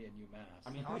certainly AP and UMass. I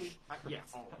mean,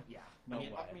 yeah. No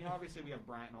way. I mean, obviously we have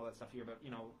Bryant and all that stuff here, but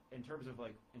in terms of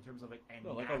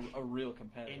a real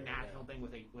competitor, national thing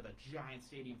with a giant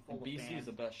stadium full of BC fans. is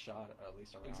the best shot at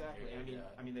least around exactly. here.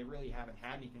 I mean, they really haven't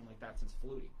had anything like that since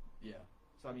Flutie. Yeah.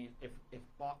 So I mean, if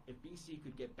BC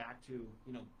could get back to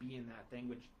being that thing,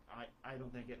 which I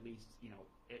don't think at least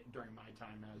during my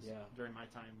time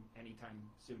anytime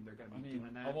soon they're going to be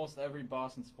doing that. Almost every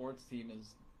Boston sports team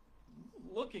is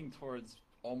looking towards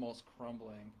almost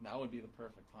crumbling. Now would be the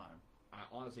perfect time.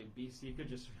 Honestly, BC could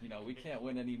just we can't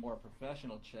win any more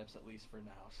professional chips at least for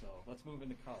now. So let's move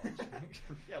into college.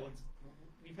 Yeah,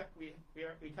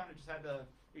 we kind of just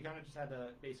had to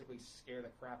basically scare the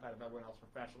crap out of everyone else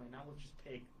professionally. Now let's just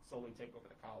slowly take over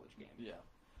the college game. Yeah.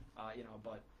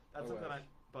 But that's something.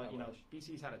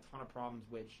 BC's had a ton of problems,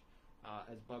 which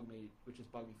has bugged me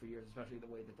for years, especially the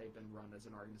way that they've been run as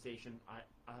an organization.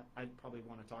 I'd probably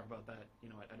want to talk about that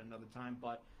at another time.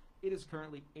 But it is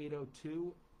currently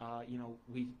 8:02.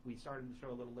 We started the show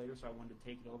a little later, so I wanted to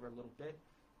take it over a little bit.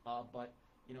 But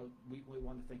we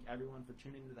want to thank everyone for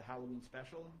tuning into the Halloween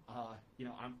special.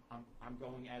 I'm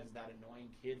going as that annoying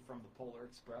kid from the Polar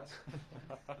Express.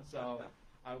 So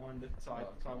I wanted to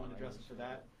dress up for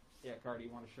that. Yeah, Cardi, you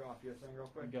want to show off your thing real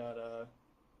quick? We got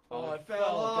Oh, it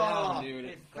fell off, down, dude.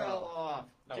 It fell off.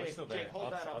 No, Jake, it's still there. Jake,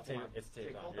 hold that up for him. It's taped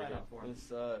Jake, on. hold You're that good. up for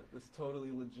him. This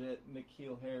totally legit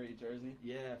N'Keal Harry jersey.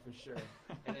 Yeah, for sure.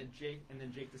 and then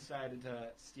Jake decided to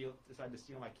steal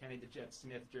my Kenny the Jet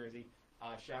Smith jersey.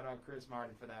 Shout out Chris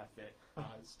Martin for that fit.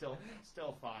 Still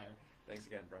fire. Thanks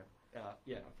again, bro.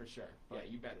 Yeah, for sure. Yeah,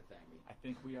 you better thank me. I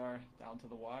think we are down to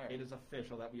the wire. It is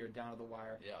official that we are down to the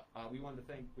wire. Yeah. We want to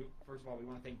thank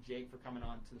Jake for coming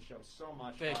on to the show so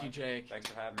much. Thank you, Jake. Thanks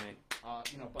for having me.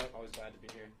 But Always glad to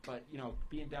be here. But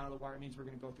being down to the wire means we're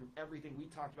going to go through everything we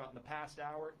talked about in the past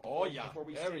hour. Before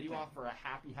we send you off for a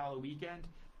happy Halloween weekend.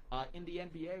 In the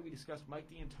NBA, we discussed Mike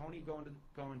D'Antoni going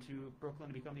to Brooklyn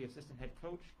to become the assistant head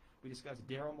coach. We discussed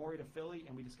Daryl Morey to Philly,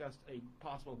 and we discussed a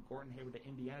possible Gordon Hayward to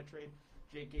Indiana trade.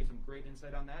 Jake gave some great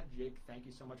insight on that. Jake, thank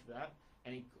you so much for that.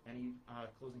 Any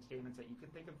closing statements that you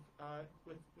could think of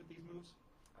with these moves?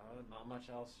 Not much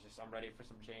else. Just I'm ready for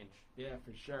some change. Yeah,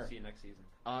 for sure. See you next season.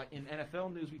 In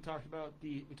NFL news, we talked about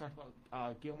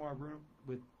Gilmore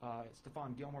with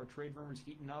Stephon Gilmore trade rumors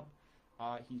heating up.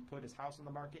 He's put his house on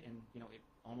the market, and it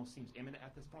almost seems imminent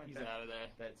at this point. He's out of there.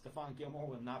 That Stephon Gilmore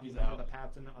will not be He's part out. of the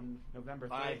Pats on November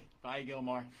 3rd. Bye,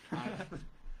 Gilmore.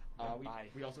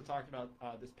 We also talked about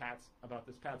this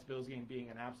Pats Bills game being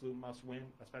an absolute must win,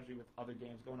 especially with other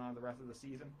games going on the rest of the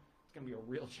season. It's going to be a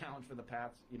real challenge for the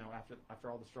Pats.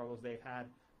 After all the struggles they've had.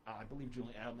 I believe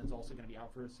Julian Edelman's also going to be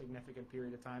out for a significant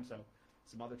period of time. So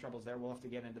some other troubles there. We'll have to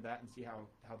get into that and see how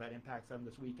that impacts them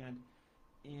this weekend.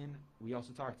 We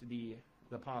also talked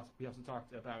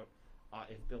about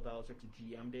if Bill Belichick's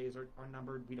GM days are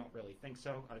numbered. We don't really think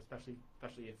so, especially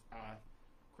if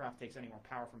Kraft takes any more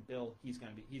power from Bill. He's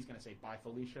gonna say bye,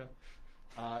 Felicia.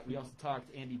 We also talked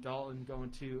about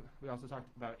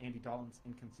Andy Dalton's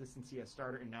inconsistency as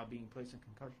starter and now being placed on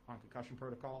concussion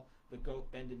protocol. The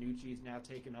GOAT Ben DiNucci is now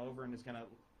taken over and is going to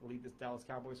lead this Dallas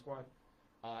Cowboys squad.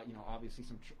 Obviously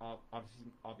some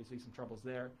troubles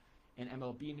there. In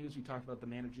MLB news, we talked about the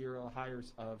managerial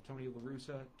hires of Tony La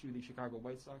Russa to the Chicago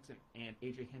White Sox and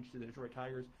AJ Hinch to the Detroit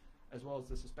Tigers, as well as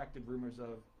the suspected rumors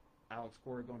of Alex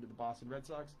Cora going to the Boston Red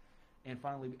Sox. And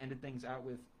finally, we ended things out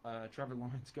with Trevor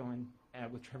Lawrence being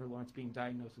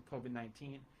diagnosed with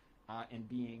COVID-19 and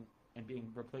being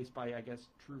replaced by, I guess,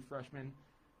 true freshman.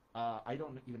 I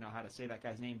don't even know how to say that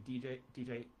guy's name. DJ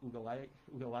Ugalai.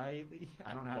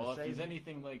 I don't know how to say. Well, if he's it.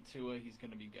 anything like Tua, he's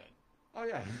going to be good. Oh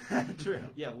yeah, true.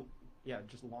 Yeah,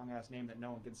 just a long ass name that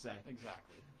no one can say.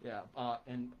 Exactly. Yeah.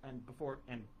 And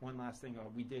one last thing,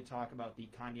 we did talk about the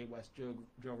Kanye West Joe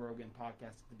Rogan podcast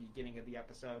at the beginning of the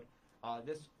episode.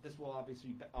 This will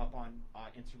obviously be up on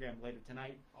Instagram later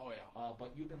tonight. Oh yeah.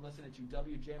 But you've been listening to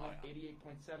WJMF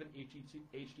 88.7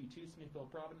 HD2 Smithville,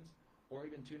 Providence, or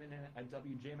even tuning in at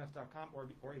WJMF.com, or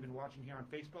even watching here on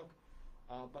Facebook.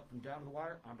 But from Down to the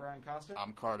Wire, I'm Brian Costa.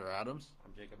 I'm Carter Adams.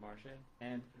 I'm Jacob Marchand.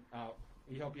 And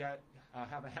we hope you have a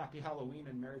happy Halloween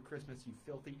and Merry Christmas, you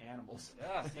filthy animals.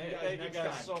 Yeah, thank you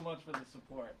guys so much for the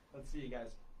support. Let's see you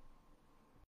guys.